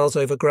 20 miles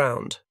over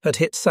ground, had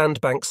hit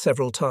sandbanks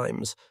several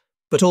times,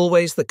 but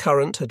always the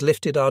current had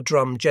lifted our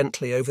drum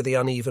gently over the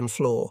uneven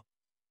floor.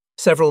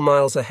 Several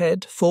miles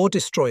ahead, 4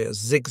 destroyers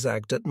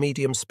zigzagged at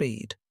medium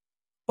speed.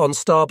 On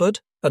starboard,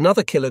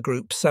 another killer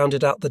group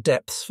sounded out the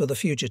depths for the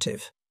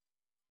fugitive.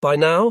 By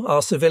now,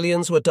 our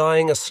civilians were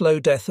dying a slow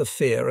death of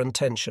fear and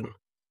tension.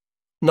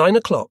 9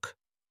 o'clock.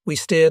 We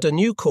steered a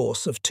new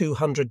course of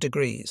 200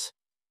 degrees.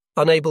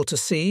 Unable to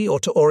see or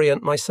to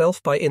orient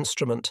myself by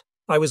instrument,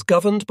 I was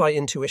governed by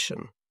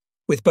intuition.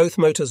 With both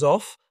motors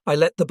off, I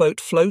let the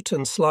boat float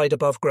and slide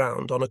above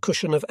ground on a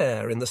cushion of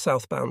air in the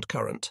southbound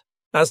current.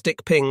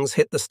 ASDIC pings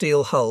hit the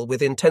steel hull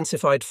with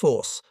intensified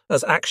force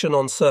as action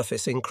on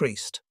surface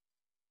increased.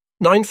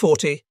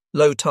 9:40,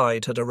 low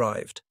tide had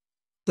arrived.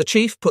 The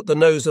chief put the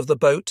nose of the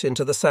boat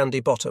into the sandy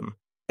bottom,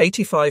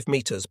 85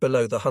 meters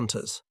below the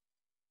hunters.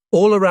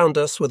 All around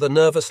us were the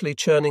nervously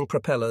churning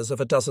propellers of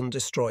a dozen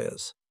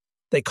destroyers.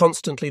 They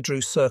constantly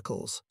drew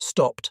circles,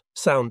 stopped,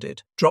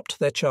 sounded, dropped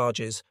their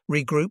charges,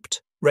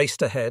 regrouped,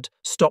 raced ahead,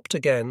 stopped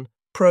again,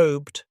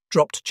 probed,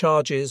 dropped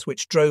charges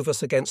which drove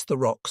us against the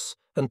rocks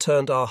and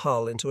turned our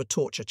hull into a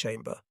torture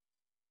chamber.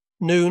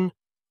 Noon,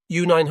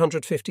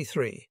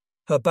 U-953.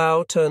 Her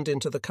bow turned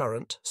into the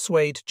current,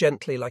 swayed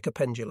gently like a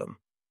pendulum.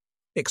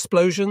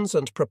 Explosions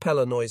and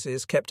propeller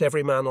noises kept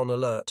every man on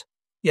alert,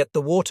 yet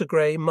the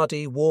water-grey,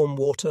 muddy, warm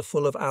water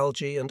full of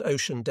algae and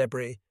ocean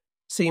debris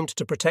seemed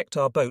to protect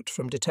our boat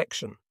from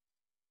detection.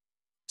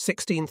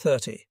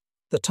 16:30.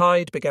 The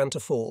tide began to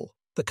fall,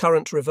 the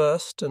current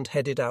reversed and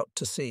headed out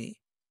to sea.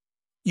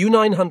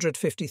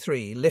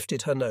 U-953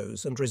 lifted her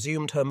nose and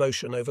resumed her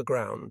motion over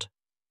ground.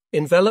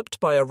 Enveloped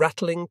by a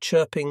rattling,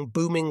 chirping,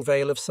 booming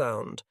veil of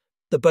sound,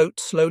 the boat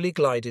slowly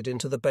glided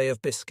into the Bay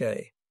of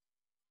Biscay.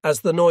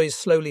 As the noise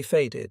slowly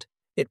faded,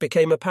 it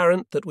became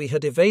apparent that we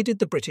had evaded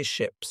the British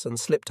ships and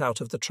slipped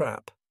out of the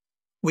trap.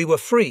 We were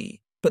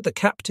free, but the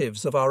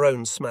captives of our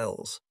own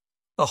smells.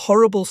 A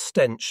horrible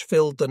stench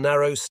filled the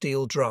narrow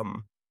steel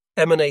drum,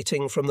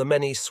 emanating from the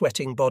many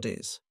sweating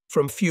bodies,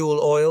 from fuel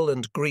oil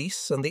and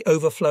grease and the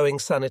overflowing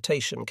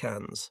sanitation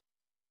cans.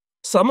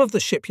 Some of the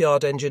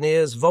shipyard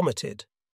engineers vomited,